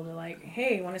people to like,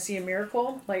 hey, want to see a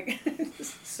miracle? Like,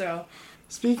 so.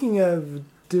 Speaking of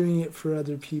doing it for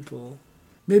other people,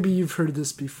 maybe you've heard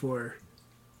this before.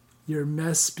 Your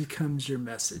mess becomes your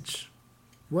message.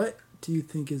 What do you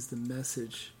think is the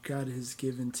message God has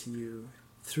given to you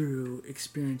through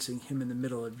experiencing Him in the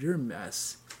middle of your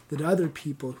mess that other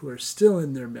people who are still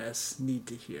in their mess need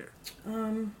to hear?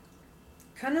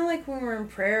 Kind of like when we're in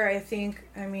prayer,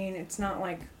 I mean, it's not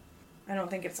like, I don't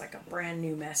think it's like a brand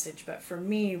new message, but for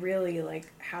me, really,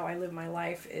 like, how I live my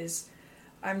life is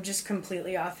I'm just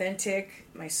completely authentic.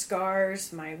 My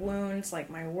scars, my wounds, like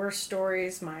my worst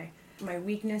stories, my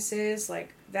weaknesses,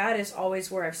 like, that is always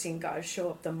where I've seen God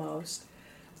show up the most.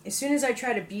 As soon as I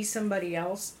try to be somebody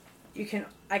else,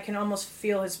 I can almost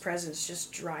feel His presence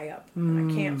just dry up,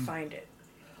 and I can't find it.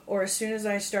 Or as soon as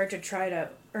I start to try to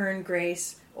earn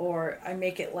grace, or I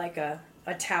make it like a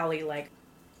tally, like,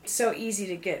 it's so easy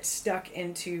to get stuck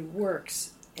into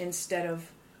works instead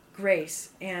of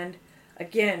grace. And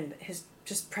again, His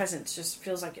just presence just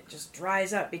feels like it just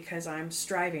dries up because I'm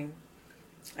striving.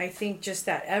 I think just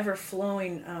that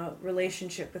ever-flowing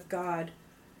relationship with God,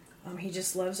 He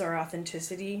just loves our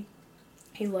authenticity.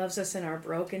 He loves us in our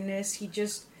brokenness.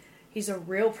 He's a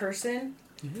real person,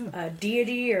 a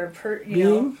deity or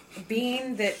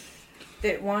being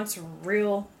that wants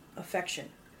real affection.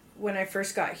 When I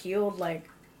first got healed, like,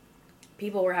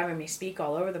 people were having me speak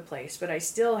all over the place, but I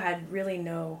still had really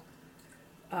no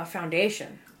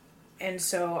foundation. And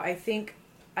so I think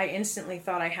I instantly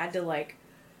thought I had to, like,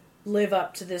 live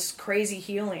up to this crazy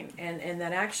healing, and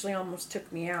that actually almost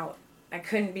took me out. I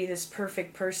couldn't be this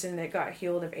perfect person that got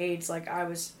healed of AIDS. Like, I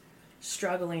was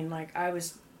struggling, like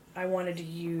I wanted to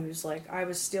use, like I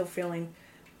was still feeling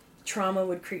trauma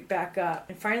would creep back up.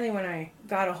 And finally when I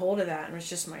got a hold of that and was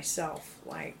just myself,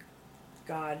 like,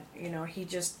 God,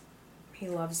 He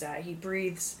loves that. He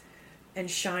breathes and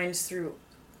shines through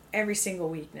every single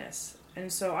weakness.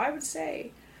 And so I would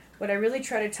say what I really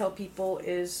try to tell people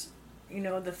is,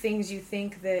 the things you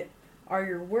think that are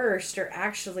your worst are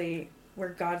actually where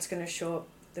God's going to show up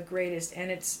the greatest. And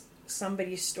it's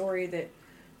somebody's story that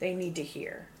they need to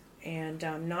hear. And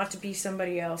not to be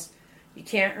somebody else. You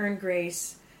can't earn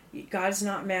grace. God's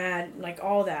not mad, like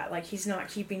all that. Like, He's not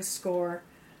keeping score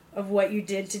of what you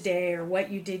did today or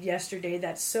what you did yesterday.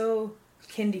 That's so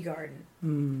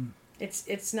kindergarten.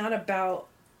 It's not about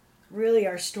really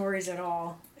our stories at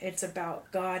all. It's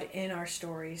about God in our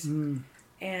stories.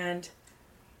 And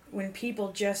when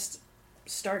people just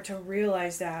start to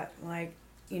realize that, like,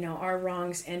 our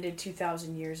wrongs ended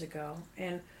 2,000 years ago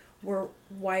and we're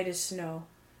white as snow.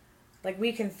 Like,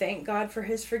 we can thank God for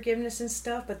His forgiveness and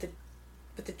stuff, but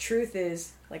the truth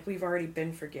is, like, we've already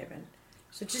been forgiven.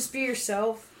 So just be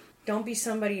yourself. Don't be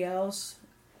somebody else.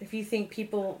 If you think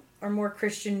people are more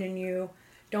Christian than you,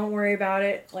 don't worry about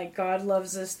it. Like, God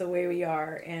loves us the way we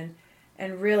are, and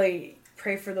really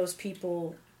pray for those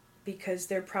people because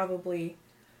they're probably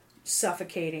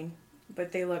suffocating,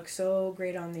 but they look so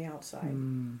great on the outside.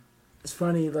 It's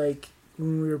funny, like,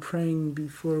 when we were praying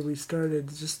before we started,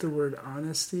 just the word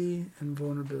honesty and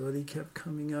vulnerability kept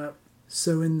coming up.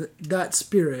 So in that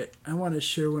spirit, I want to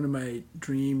share one of my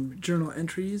dream journal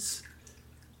entries.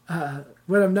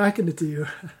 What I'm not going to do,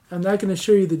 I'm not going to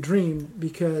show you the dream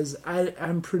because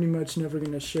I'm pretty much never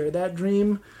going to share that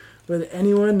dream with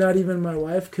anyone, not even my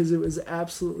wife, because it was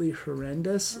absolutely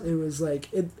horrendous. It was like,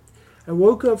 I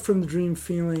woke up from the dream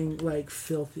feeling like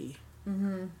filthy.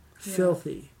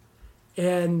 Filthy.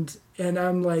 And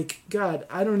I'm like, God,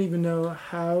 I don't even know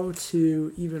how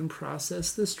to even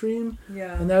process this dream.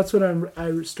 Yeah. And that's what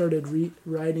I started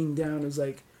writing down. It was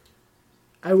like,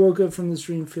 I woke up from this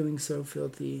dream feeling so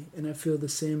filthy, and I feel the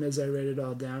same as I write it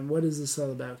all down. What is this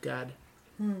all about, God?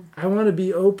 I want to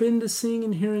be open to seeing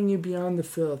and hearing you beyond the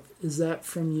filth. Is that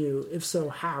from you? If so,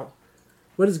 how?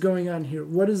 What is going on here?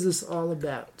 What is this all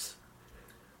about?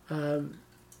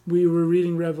 We were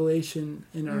reading Revelation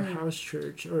in our house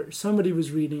church, or somebody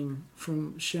was reading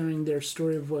from sharing their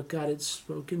story of what God had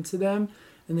spoken to them,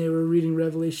 and they were reading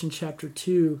Revelation chapter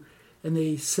 2, and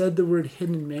they said the word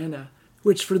hidden manna,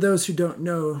 which for those who don't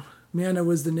know, manna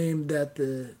was the name that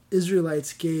the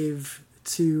Israelites gave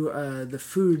to the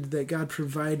food that God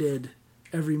provided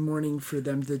every morning for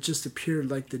them that just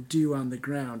appeared like the dew on the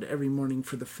ground every morning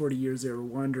for the 40 years they were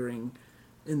wandering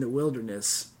in the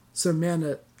wilderness. So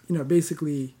manna,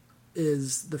 basically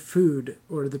is the food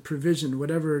or the provision,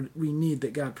 whatever we need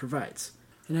that God provides.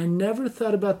 And I never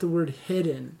thought about the word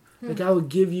hidden. Like, I will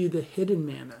give you the hidden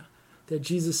manna. That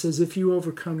Jesus says, if you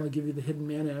overcome, I'll give you the hidden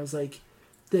manna. I was like,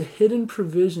 the hidden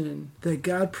provision that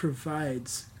God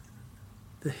provides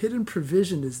the hidden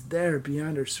provision is there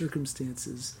beyond our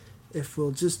circumstances if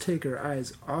we'll just take our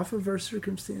eyes off of our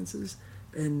circumstances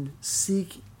and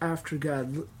seek after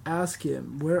God. Ask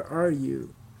him, where are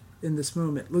you in this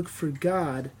moment? Look for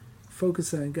God.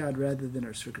 Focus on God rather than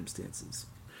our circumstances.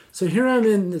 So here I'm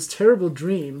in this terrible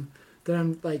dream that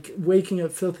I'm like waking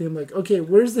up filthy. I'm like, okay,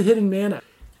 where's the hidden manna?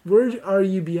 Where are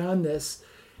you beyond this?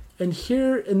 And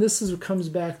here, and this is what comes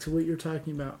back to what you're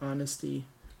talking about, honesty,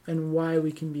 and why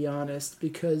we can be honest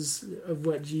because of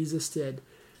what Jesus did.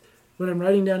 When I'm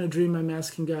writing down a dream, I'm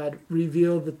asking God,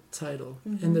 reveal the title.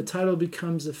 Mm-hmm. And the title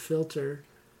becomes a filter,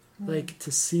 like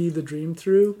to see the dream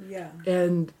through. Yeah.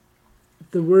 And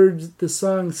the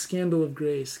song Scandal of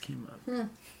Grace came up.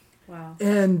 Wow.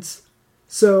 And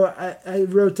so I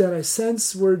wrote down, I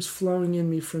sense words flowing in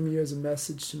me from you as a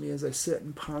message to me as I sit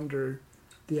and ponder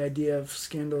the idea of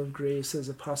Scandal of Grace as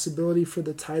a possibility for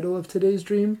the title of today's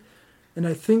dream. And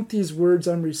I think these words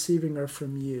I'm receiving are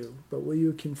from you, but will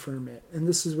you confirm it? And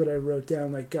this is what I wrote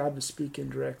down, like God was speaking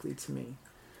directly to me.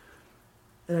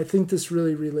 And I think this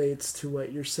really relates to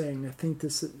what you're saying. I think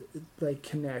this like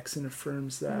connects and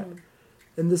affirms that.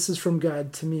 And this is from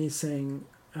God to me saying,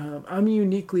 I'm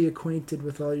uniquely acquainted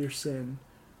with all your sin,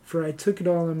 for I took it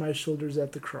all on my shoulders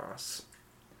at the cross.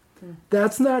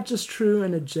 That's not just true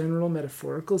in a general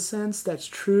metaphorical sense. That's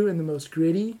true in the most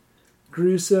gritty,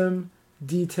 gruesome,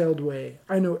 detailed way.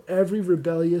 I know every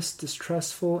rebellious,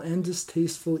 distrustful, and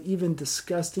distasteful, even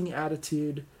disgusting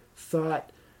attitude,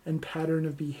 thought, and pattern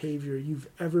of behavior you've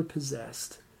ever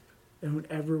possessed and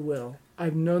ever will.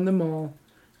 I've known them all,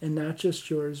 and not just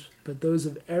yours, but those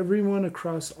of everyone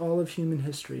across all of human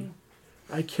history.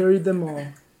 I carried them all,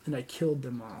 and I killed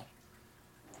them all.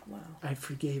 Wow. I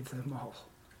forgave them all.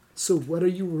 So what are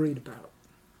you worried about?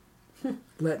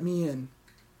 Let me in.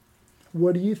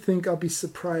 What do you think I'll be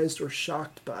surprised or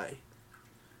shocked by?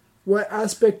 What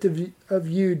aspect of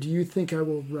you do you think I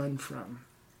will run from?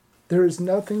 There is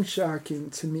nothing shocking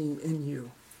to me in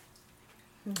you.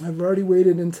 I've already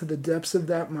waded into the depths of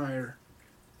that mire,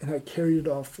 and I carried it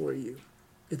all for you.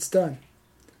 It's done.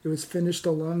 It was finished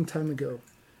a long time ago.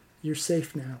 You're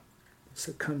safe now,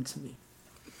 so come to me.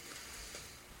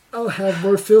 I'll have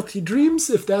more filthy dreams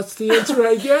if that's the answer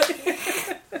I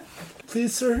get.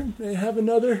 Please, sir, may I have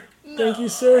another? No, thank you,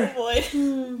 sir. Oh boy.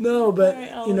 No, but,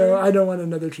 right, I don't want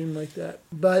another dream like that.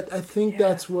 But I think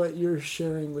that's what you're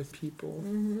sharing with people.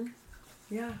 Mm-hmm.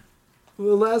 Yeah.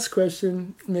 Well, last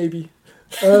question, maybe.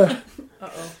 Uh-oh.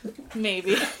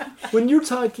 Maybe. When you're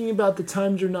talking about the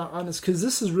times you're not honest, because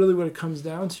this is really what it comes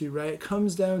down to, right? It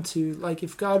comes down to, like,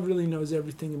 if God really knows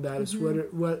everything about us,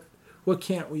 what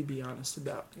can't we be honest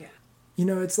about? Yeah.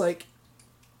 It's like,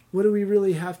 what do we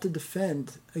really have to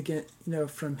defend against,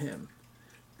 from him?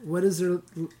 What is there,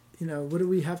 what do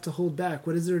we have to hold back?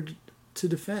 What is there to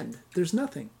defend? There's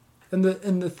nothing. And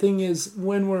the thing is,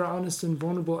 when we're honest and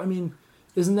vulnerable, I mean,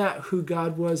 isn't that who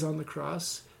God was on the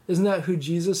cross? Isn't that who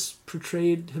Jesus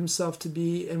portrayed himself to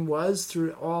be and was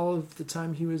through all of the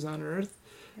time he was on earth?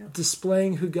 Yep.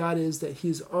 Displaying who God is, that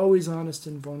he's always honest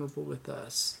and vulnerable with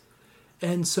us.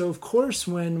 And so, of course,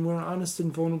 when we're honest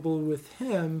and vulnerable with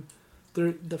him,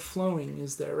 the flowing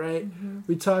is there, right? Mm-hmm.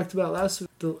 We talked about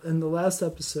in the last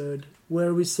episode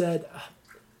where we said,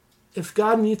 if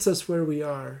God meets us where we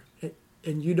are,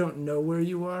 and you don't know where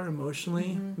you are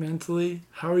emotionally, mentally,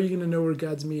 how are you going to know where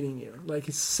God's meeting you? Like,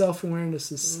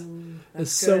 self-awareness is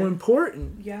so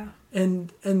important. Yeah.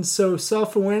 And so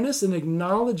self-awareness and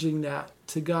acknowledging that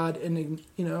to God and,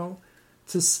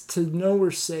 to know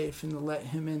we're safe and to let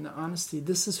him in, the honesty.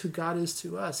 This is who God is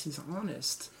to us. He's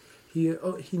honest. He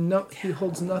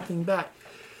holds nothing back.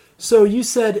 So you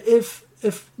said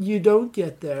if you don't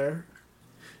get there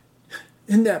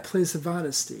in that place of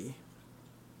honesty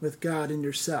with God and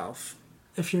yourself,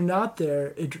 if you're not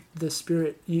there, the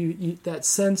Spirit, you that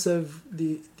sense of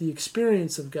the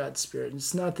experience of God's Spirit,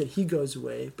 it's not that he goes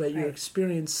away, but your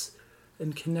experience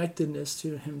and connectedness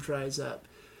to him dries up.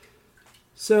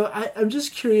 So I'm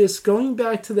just curious, going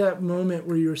back to that moment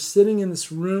where you're sitting in this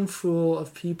room full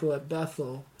of people at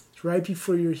Bethel, right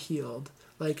before you're healed.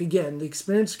 Like, again, the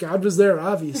experience, God was there,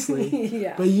 obviously,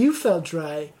 but you felt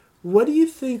dry. What do you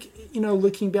think,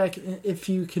 looking back, if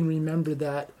you can remember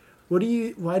that, why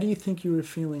do you think you were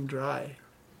feeling dry?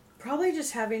 Probably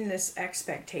just having this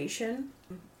expectation,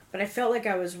 but I felt like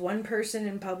I was one person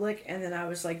in public, and then I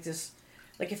was like this,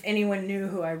 like if anyone knew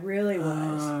who I really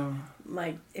was,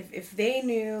 like if they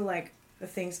knew like the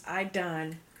things I'd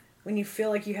done, when you feel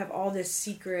like you have all the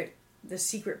secret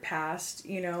past,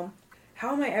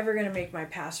 how am I ever going to make my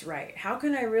past right? How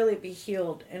can I really be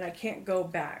healed and I can't go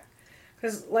back?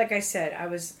 Because like I said, I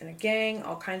was in a gang,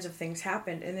 all kinds of things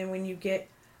happened. And then when you get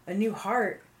a new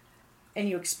heart, and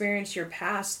you experience your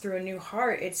past through a new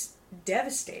heart, it's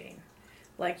devastating.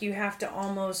 Like, you have to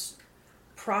almost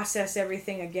process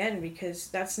everything again because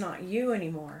that's not you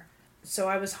anymore. So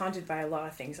I was haunted by a lot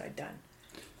of things I'd done.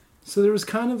 So there was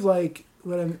kind of like,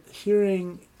 what I'm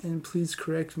hearing, and please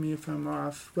correct me if I'm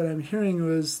off, what I'm hearing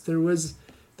was there was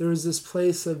this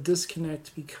place of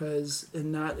disconnect because,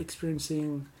 and not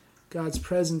experiencing God's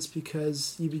presence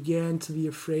because you began to be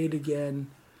afraid again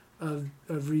of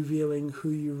revealing who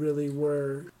you really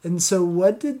were. And so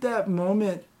what did that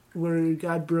moment where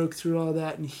God broke through all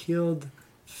that and healed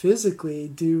physically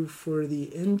do for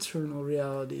the internal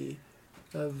reality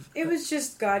of... It was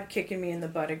just God kicking me in the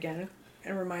butt again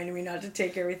and reminding me not to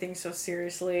take everything so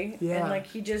seriously. Yeah. And like,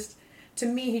 he just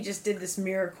did this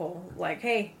miracle. Like,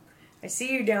 hey, I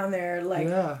see you down there. Like,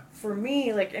 for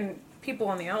me, like, and people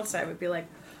on the outside would be like,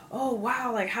 oh,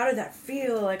 wow, like, how did that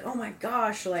feel? Like, oh my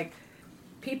gosh, like,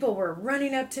 people were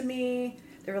running up to me.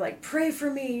 They were like, pray for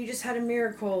me. You just had a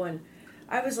miracle. And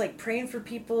I was like praying for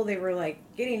people. They were like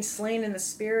getting slain in the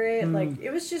spirit. Like, it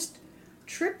was just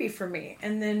trippy for me.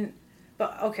 And then,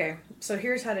 but okay, so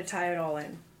here's how to tie it all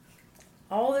in.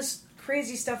 All this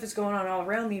crazy stuff is going on all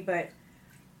around me, but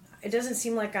it doesn't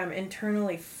seem like I'm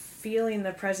internally feeling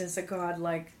the presence of God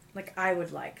like I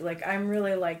would like. Like, I'm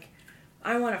really like,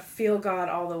 I want to feel God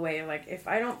all the way. Like, if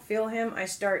I don't feel him, I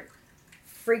start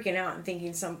freaking out and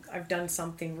thinking I've done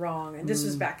something wrong. And this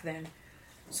was back then.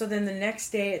 So then the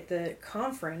next day at the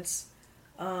conference,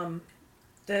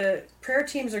 the prayer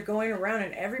teams are going around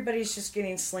and everybody's just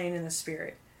getting slain in the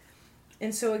spirit.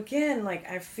 And so again, like,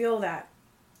 I feel like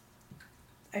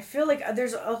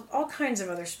there's all kinds of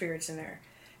other spirits in there.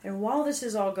 And while this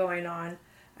is all going on,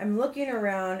 I'm looking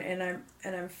around and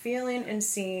I'm feeling and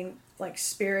seeing like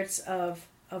spirits of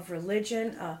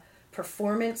religion,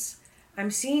 performance. I'm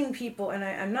seeing people, and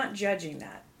I'm not judging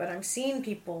that, but I'm seeing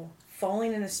people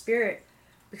falling in the spirit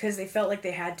because they felt like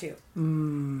they had to.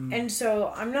 And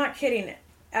so I'm not kidding.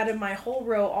 Out of my whole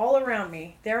row, all around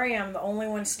me, there I am, the only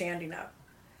one standing up.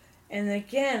 And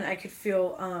again, I could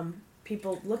feel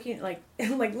people looking like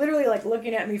literally like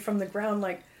looking at me from the ground,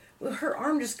 like, well, her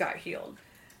arm just got healed.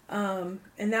 And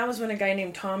that was when a guy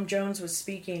named Tom Jones was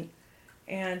speaking.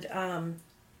 And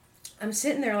I'm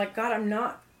sitting there like, God, I'm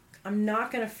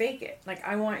not going to fake it. Like,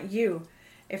 I want you.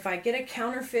 If I get a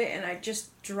counterfeit and I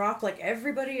just drop like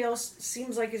everybody else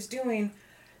seems like is doing,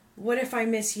 what if I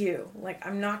miss you? Like,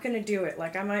 I'm not going to do it.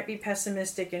 Like, I might be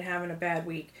pessimistic and having a bad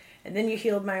week. And then you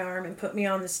healed my arm and put me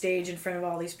on the stage in front of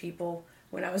all these people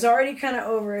when I was already kind of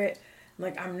over it. I'm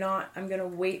like, I'm going to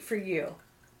wait for you.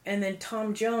 And then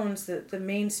Tom Jones, the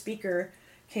main speaker,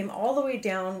 came all the way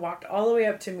down, walked all the way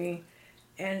up to me,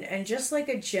 and just like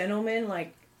a gentleman,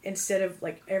 like, instead of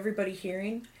like everybody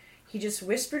hearing, he just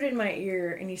whispered in my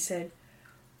ear and he said,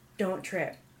 don't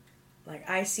trip. Like,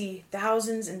 I see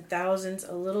thousands and thousands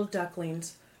of little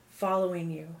ducklings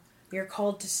following you. You're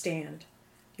called to stand.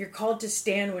 You're called to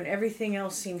stand when everything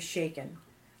else seems shaken.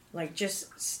 Like,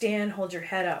 just stand, hold your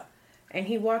head up. And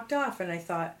he walked off, and I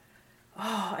thought,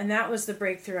 oh, and that was the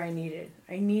breakthrough I needed.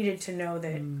 I needed to know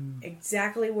that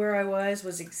exactly where I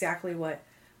was exactly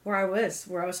where I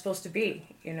was supposed to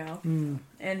be, you know?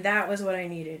 And that was what I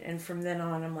needed. And from then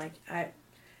on, I'm like,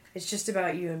 it's just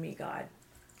about you and me, God.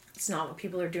 It's not what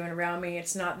people are doing around me.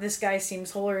 It's not, this guy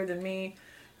seems holier than me.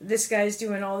 This guy's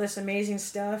doing all this amazing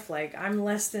stuff. Like, I'm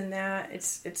less than that.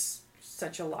 It's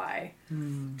such a lie.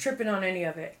 Tripping on any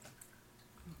of it.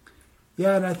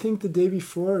 Yeah, and I think the day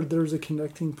before, there was a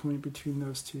connecting point between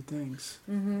those two things.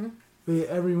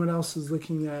 Everyone else was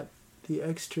looking at the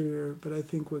exterior, but I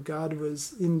think what God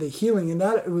was in the healing, and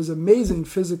that it was amazing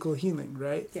physical healing,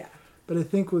 right? Yeah. But I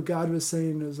think what God was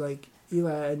saying was like,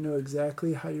 Eli, I know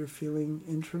exactly how you're feeling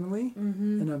internally,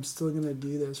 and I'm still going to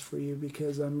do this for you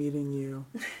because I'm meeting you,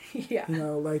 Yeah. you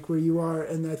know, like where you are.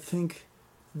 And I think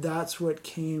that's what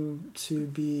came to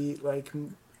be like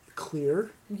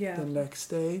clear the next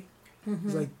day.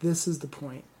 It's like, this is the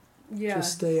point. Yeah.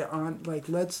 Just stay on, like,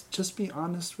 let's just be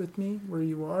honest with me where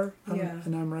you are,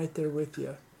 and I'm right there with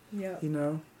you. Yeah. You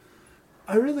know?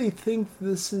 I really think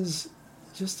this is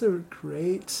just a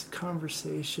great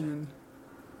conversation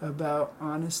about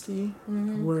honesty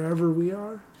wherever we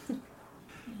are.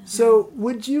 So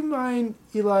would you mind,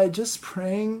 Eli, just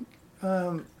praying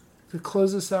to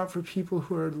close us out for people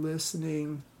who are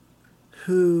listening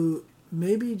who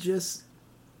maybe just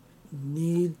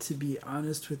need to be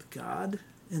honest with God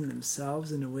and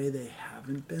themselves in a way they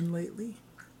haven't been lately?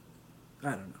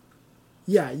 I don't know.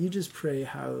 Yeah, you just pray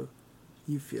how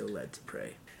you feel led to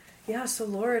pray. Yeah, so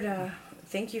Lord,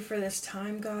 thank you for this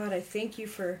time, God. I thank you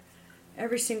for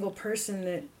every single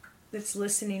person that's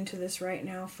listening to this right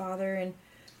now, Father. And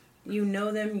You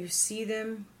know them, you see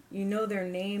them, you know their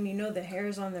name, you know the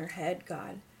hairs on their head,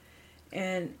 God.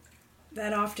 And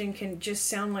that often can just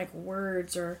sound like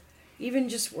words, or even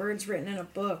just words written in a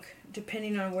book,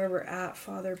 depending on where we're at,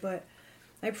 Father. But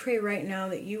I pray right now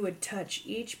that you would touch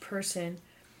each person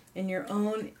in your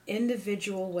own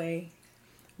individual way,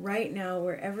 right now,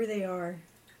 wherever they are.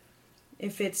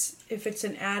 If it's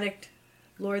an addict,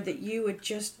 Lord, that you would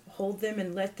just hold them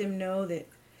and let them know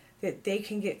that they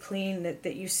can get clean,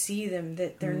 that you see them,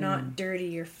 that they're not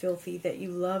dirty or filthy, that you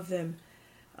love them.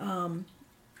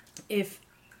 If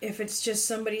it's just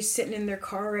somebody sitting in their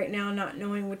car right now, not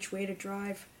knowing which way to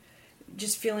drive,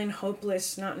 just feeling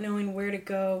hopeless, not knowing where to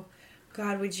go,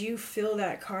 God, would you fill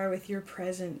that car with your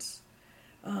presence?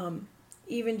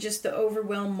 Even just the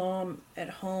overwhelmed mom at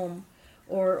home,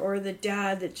 or the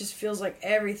dad that just feels like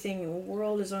everything in the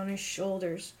world is on his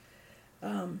shoulders.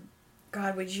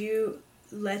 God, would you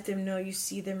let them know you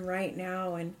see them right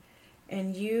now,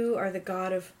 and you are the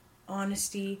God of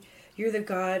honesty. You're the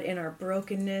God in our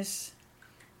brokenness.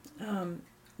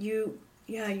 You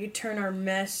turn our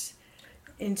mess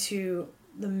into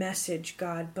the message,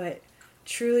 God, but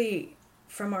truly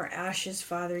from our ashes,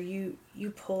 Father, you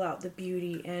pull out the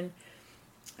beauty. And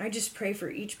I just pray for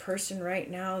each person right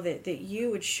now that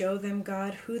you would show them,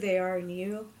 God, who they are in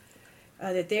you,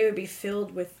 that they would be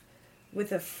filled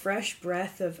with a fresh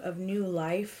breath of new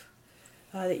life,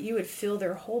 that you would fill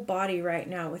their whole body right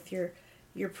now with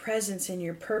your presence and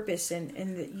your purpose,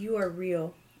 and that you are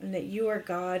real, and that you are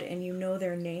God, and you know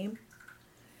their name.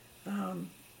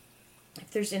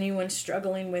 If there's anyone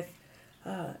struggling with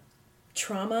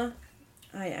trauma,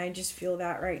 I just feel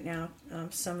that right now.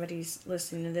 Somebody's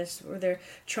listening to this, or their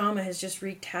trauma has just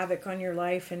wreaked havoc on your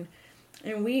life, and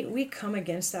we come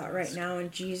against that right now in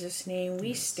Jesus' name.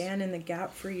 We stand in the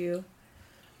gap for you.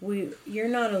 You're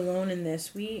not alone in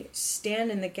this. We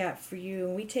stand in the gap for you,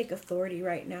 and we take authority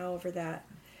right now over that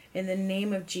in the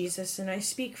name of Jesus. And I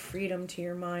speak freedom to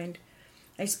your mind.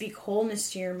 I speak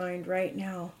wholeness to your mind right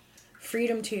now.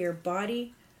 Freedom to your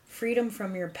body, freedom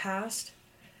from your past.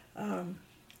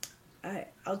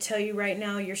 I'll tell you right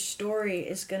now, your story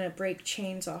is going to break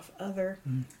chains off other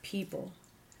people.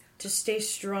 To stay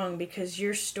strong, because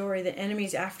your story, the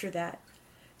enemy's after that.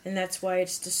 And that's why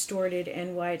it's distorted,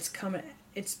 and why it's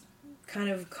kind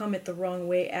of come at the wrong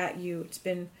way at you. It's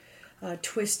been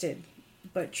twisted.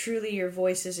 But truly your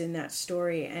voice is in that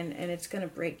story, and it's going to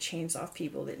break chains off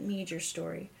people that need your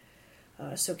story.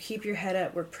 So keep your head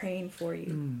up. We're praying for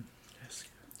you. Yes.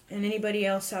 And anybody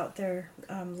else out there,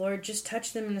 Lord, just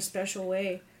touch them in a special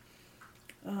way.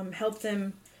 Help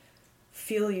them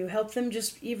feel you. Help them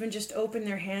just open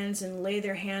their hands and lay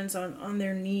their hands on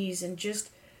their knees and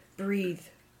just breathe.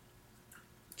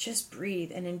 Just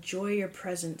breathe and enjoy your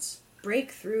presence. Break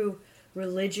through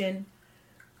religion.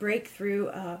 Break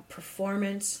through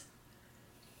performance.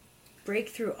 Break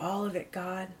through all of it,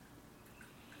 God.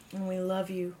 And we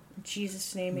love you. In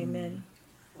Jesus' name, amen.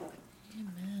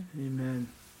 Amen.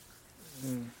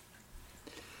 Amen.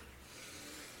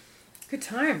 Good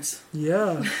times.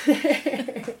 Yeah.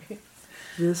 I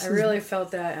really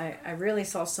felt that. I really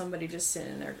saw somebody just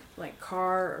sitting in their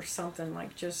car or something,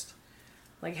 just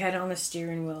head on the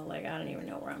steering wheel, I don't even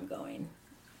know where I'm going.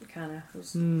 Kind of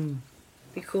was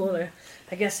be cool to,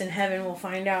 I guess in heaven we'll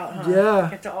find out, huh? Yeah.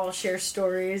 Get to all share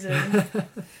stories and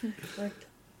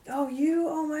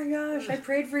oh my gosh, I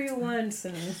prayed for you once,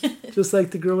 and just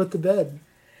like the girl with the bed.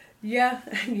 Yeah,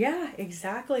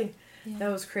 exactly. Yeah.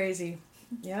 That was crazy.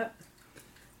 Yep.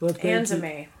 Well,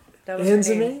 Anzame. That was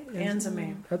her name.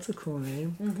 Anzame. That's a cool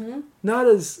name. Mm-hmm. Not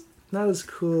as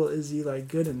cool as you like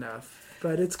Goodenough,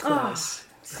 but it's close.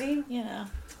 See? Yeah.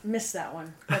 Missed that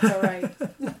one. That's all right.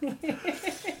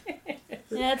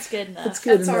 Yeah, it's good enough. It's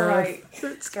good That's enough. all right.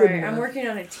 It's good enough. I'm working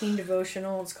on a teen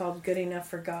devotional. It's called Good Enough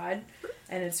for God.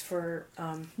 And it's for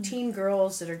teen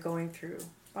girls that are going through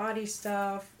body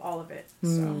stuff, all of it.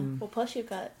 So. Well, plus you've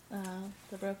got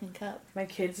The Broken Cup. My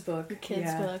kids' book. Your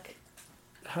kids' book.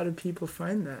 How do people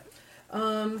find that?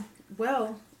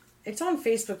 Well, it's on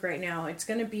Facebook right now. It's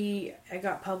going to be, I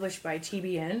got published by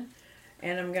TBN,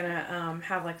 and I'm going to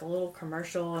have a little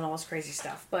commercial and all this crazy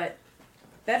stuff. But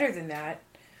better than that,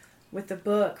 with the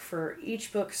book, for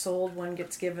each book sold, one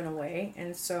gets given away.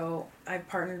 And so I've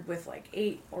partnered with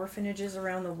 8 orphanages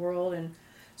around the world. And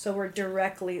so we're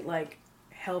directly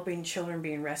helping children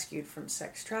being rescued from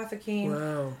sex trafficking.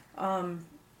 Wow.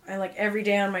 I every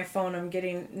day on my phone, I'm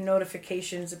getting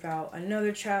notifications about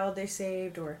another child they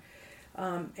saved, or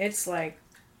it's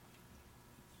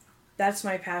that's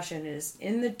my passion, is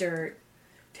in the dirt,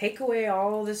 take away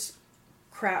all this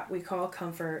crap we call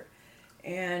comfort,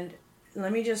 and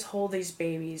let me just hold these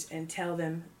babies and tell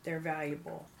them they're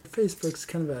valuable. Facebook's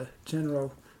kind of a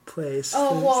general place.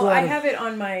 Oh, There's well, a lot I of- have it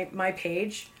on my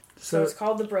page. So it's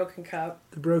called The Broken Cup.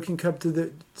 The Broken Cup,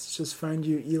 just find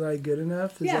you Eli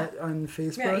Goodenough? Is Yeah. that on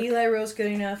Facebook? Yeah, Eli Rose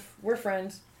Goodenough. We're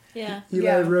friends. Yeah.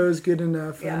 Eli Rose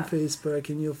Goodenough Yeah. on Facebook,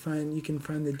 and you can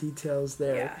find the details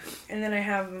there. Yeah. And then I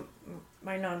have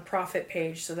my nonprofit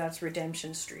page, so that's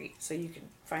Redemption Street. So you can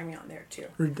find me on there too.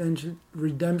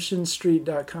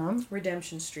 Redemptionstreet.com?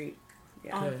 Redemption Street.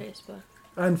 Yeah. On Okay. Facebook.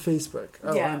 On Facebook.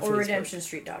 Oh, yeah, on or Facebook.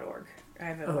 redemptionstreet.org. I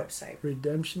have a website.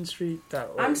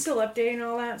 Redemptionstreet.org. I'm still updating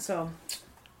all that, so.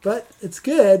 But it's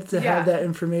good to Yeah. have that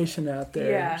information out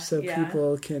there Yeah, so yeah.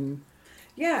 people can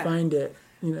Yeah. find it,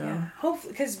 Yeah.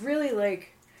 Hopefully, because really,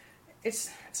 like,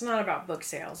 it's not about book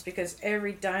sales, because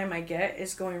every dime I get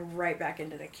is going right back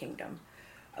into the kingdom.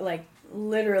 Like,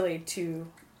 literally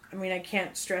I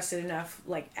can't stress it enough,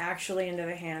 like, actually into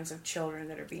the hands of children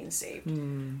that are being saved.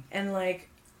 And, like,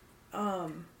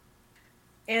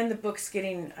 and the book's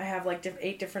I have, like,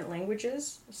 8 different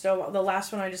languages. So the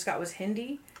last one I just got was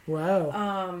Hindi.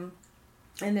 Wow.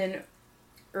 And then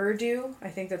Urdu, I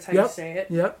think that's how you say it.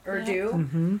 Yep. Urdu.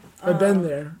 Mm-hmm. I've been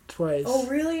there twice. Oh,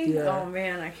 really? Yeah. Oh,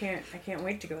 man, I can't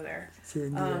wait to go there. To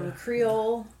India.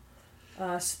 Creole,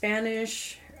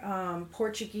 Spanish,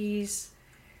 Portuguese,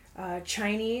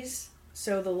 Chinese.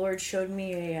 So the Lord showed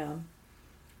me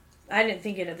I didn't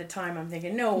think it at the time. I'm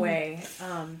thinking, no way.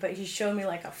 But he showed me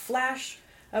like a flash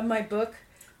of my book,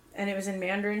 and it was in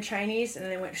Mandarin Chinese, and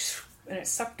then it went, and it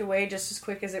sucked away just as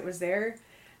quick as it was there.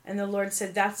 And the Lord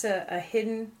said, that's a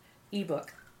hidden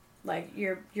ebook. Like,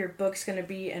 your book's going to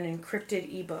be an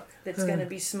encrypted ebook that's going to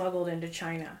be smuggled into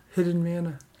China. Hidden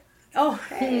manna. Oh,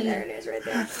 hey, there it is right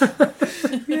there.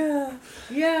 Yeah.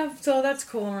 Yeah, so that's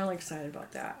cool. I'm really excited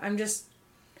about that.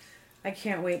 I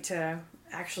can't wait to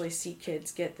actually see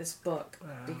kids get this book. Wow.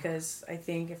 Because I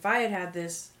think if I had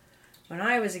this when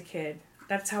I was a kid,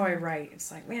 that's how I write.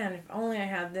 It's like, man, if only I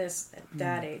had this at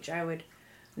that age, I would,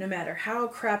 no matter how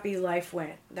crappy life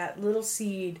went, that little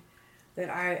seed that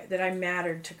I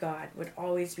mattered to God would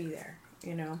always be there,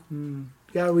 you know?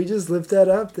 God, we just lift that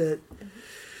up, that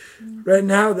right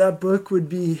now that book would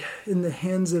be in the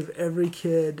hands of every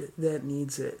kid that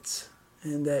needs it,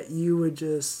 and that you would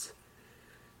just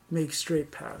make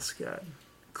straight paths, God.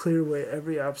 Clear away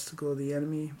every obstacle of the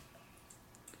enemy.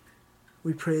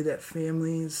 We pray that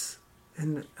families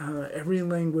in every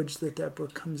language that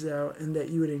book comes out, and that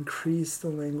you would increase the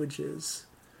languages,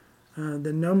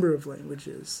 the number of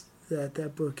languages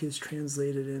that book is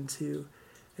translated into.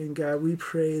 And God, we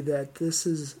pray that this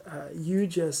is, you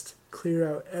just clear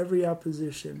out every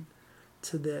opposition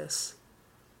to this.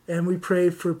 And we pray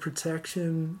for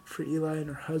protection for Eli and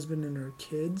her husband and her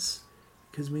kids,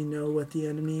 because we know what the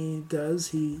enemy does.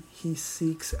 He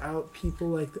seeks out people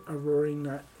like a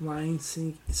roaring lion,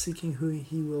 seeking who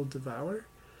he will devour.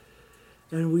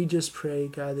 And we just pray,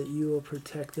 God, that you will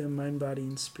protect them, mind, body,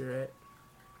 and spirit,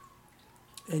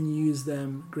 and use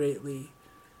them greatly.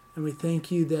 And we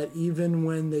thank you that even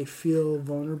when they feel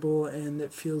vulnerable and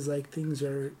it feels like things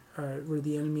are where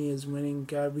the enemy is winning,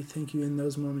 God, we thank you in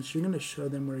those moments. You're going to show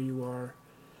them where you are,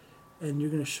 and you're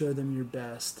going to show them your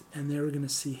best, and they're going to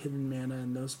see hidden manna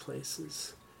in those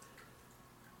places.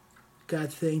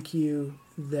 God, thank you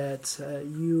that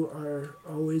you are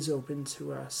always open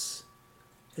to us,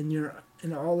 and you're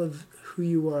in all of who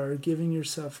you are, giving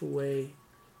yourself away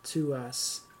to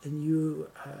us. And you,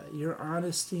 your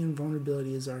honesty and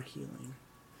vulnerability is our healing.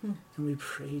 And we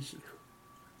praise you.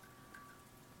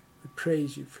 We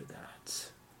praise you for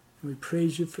that. And we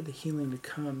praise you for the healing to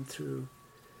come through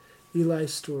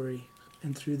Eli's story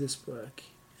and through this book,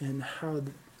 and how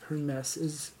her mess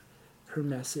is her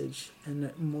message, and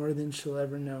that more than she'll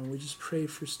ever know. We just pray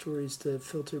for stories to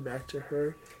filter back to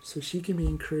her so she can be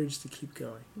encouraged to keep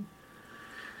going.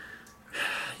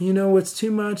 You know what's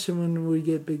too much, and when we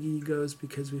get big egos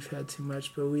because we've had too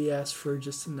much, but we ask for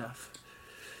just enough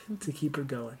to keep her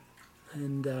going.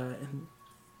 And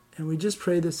we just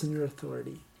pray this in your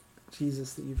authority,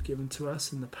 Jesus, that you've given to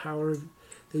us, and the power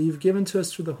that you've given to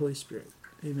us through the Holy Spirit.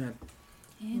 Amen.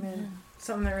 Amen.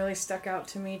 Something that really stuck out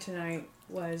to me tonight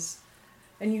was,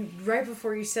 and you right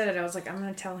before you said it, I was like, I'm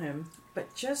going to tell him,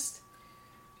 but just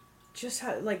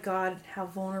how, like, God, how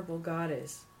vulnerable God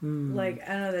is. Like,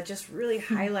 I don't know, that just really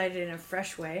highlighted in a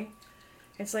fresh way.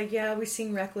 It's like, yeah, we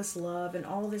sing Reckless Love and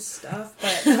all this stuff,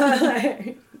 but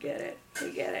we get it.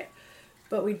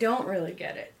 But we don't really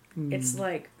get it. It's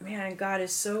like, man, God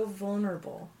is so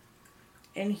vulnerable,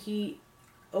 and he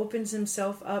opens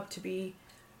himself up to be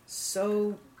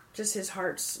so, just his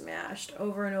heart smashed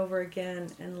over and over again.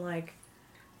 And like,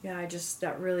 yeah,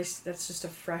 that's just a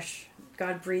fresh,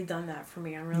 God breathed on that for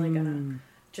me. I'm really gonna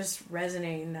just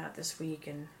resonate in that this week,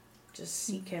 and just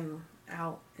seek him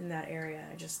out in that area.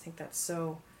 I just think that's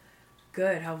so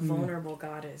good, how vulnerable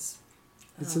God is.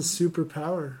 It's a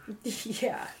superpower.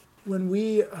 Yeah. When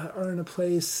we are in a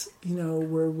place,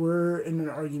 where we're in an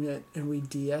argument and we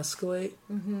de-escalate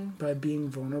by being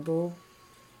vulnerable,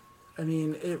 I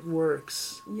mean, it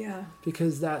works. Yeah.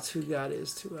 Because that's who God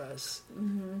is to us.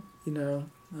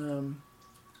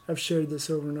 I've shared this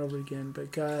over and over again,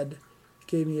 but God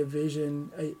gave me a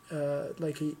vision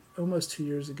almost 2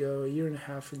 years ago, a year and a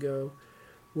half ago,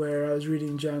 where I was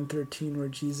reading John 13, where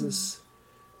Jesus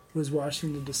was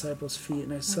washing the disciples' feet,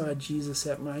 and I saw Jesus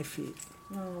at my feet.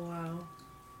 Oh, wow.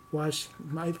 Wash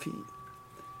my feet.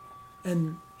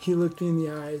 And he looked me in the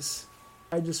eyes.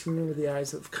 I just remember the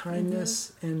eyes of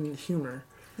kindness and humor.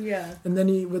 Yeah. And then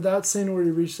he, without saying a word,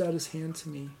 he reached out his hand to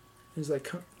me. He was like,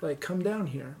 come down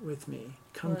here with me.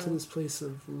 Come to this place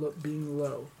of being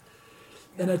low.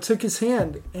 Yeah. And I took his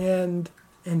hand, and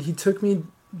he took me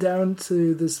down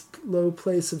to this low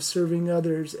place of serving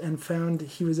others, and found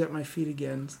he was at my feet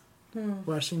again,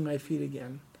 washing my feet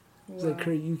again. He's like,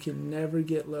 Kurt, you can never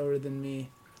get lower than me.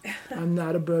 I'm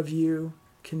not above you,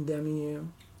 condemning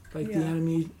you. Like the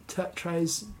enemy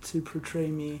tries to portray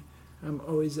me, I'm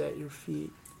always at your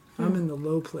feet. I'm in the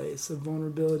low place of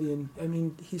vulnerability. And I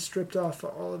mean, he stripped off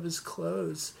all of his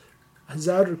clothes, his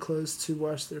outer clothes, to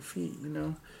wash their feet,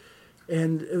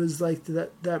 And it was like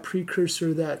that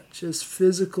precursor, that just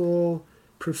physical,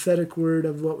 prophetic word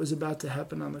of what was about to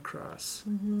happen on the cross,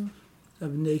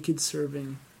 of naked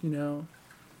serving,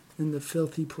 in the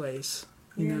filthy place,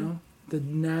 the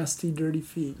nasty, dirty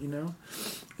feet,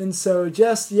 And so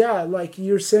just, like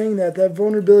you're saying that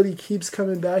vulnerability keeps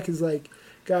coming back, is like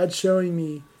God showing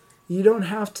me, you don't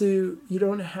have to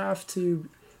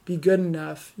be good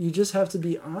enough. You just have to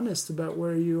be honest about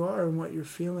where you are and what you're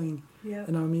feeling. Yeah.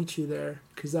 And I'll meet you there,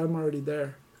 because I'm already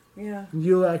there. Yeah. And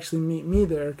you'll actually meet me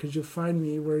there, because you'll find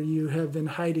me where you have been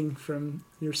hiding from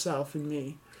yourself and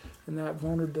me. And that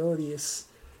vulnerability is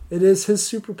his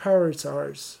superpower, it's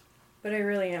ours. But I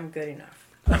really am good enough.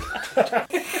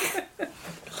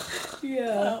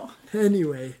 Yeah.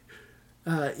 Anyway,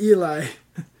 Eli,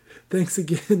 thanks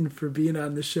again for being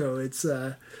on the show. It's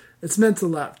meant a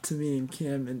lot to me and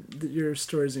Kim, and your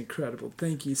story is incredible.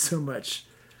 Thank you so much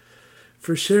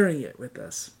for sharing it with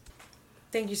us.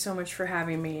 Thank you so much for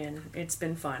having me, and it's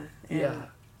been fun. And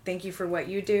thank you for what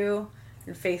you do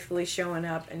and faithfully showing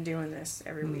up and doing this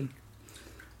every week.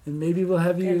 And maybe we'll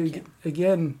have you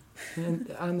again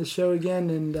on the show again,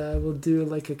 and we'll do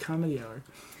like a comedy hour.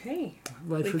 Hey,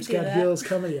 Life's Got Heels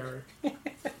comedy hour.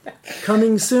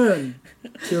 Coming soon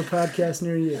to a podcast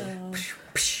near you.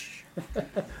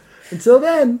 Until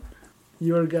then,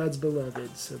 you are God's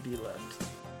beloved, so be loved.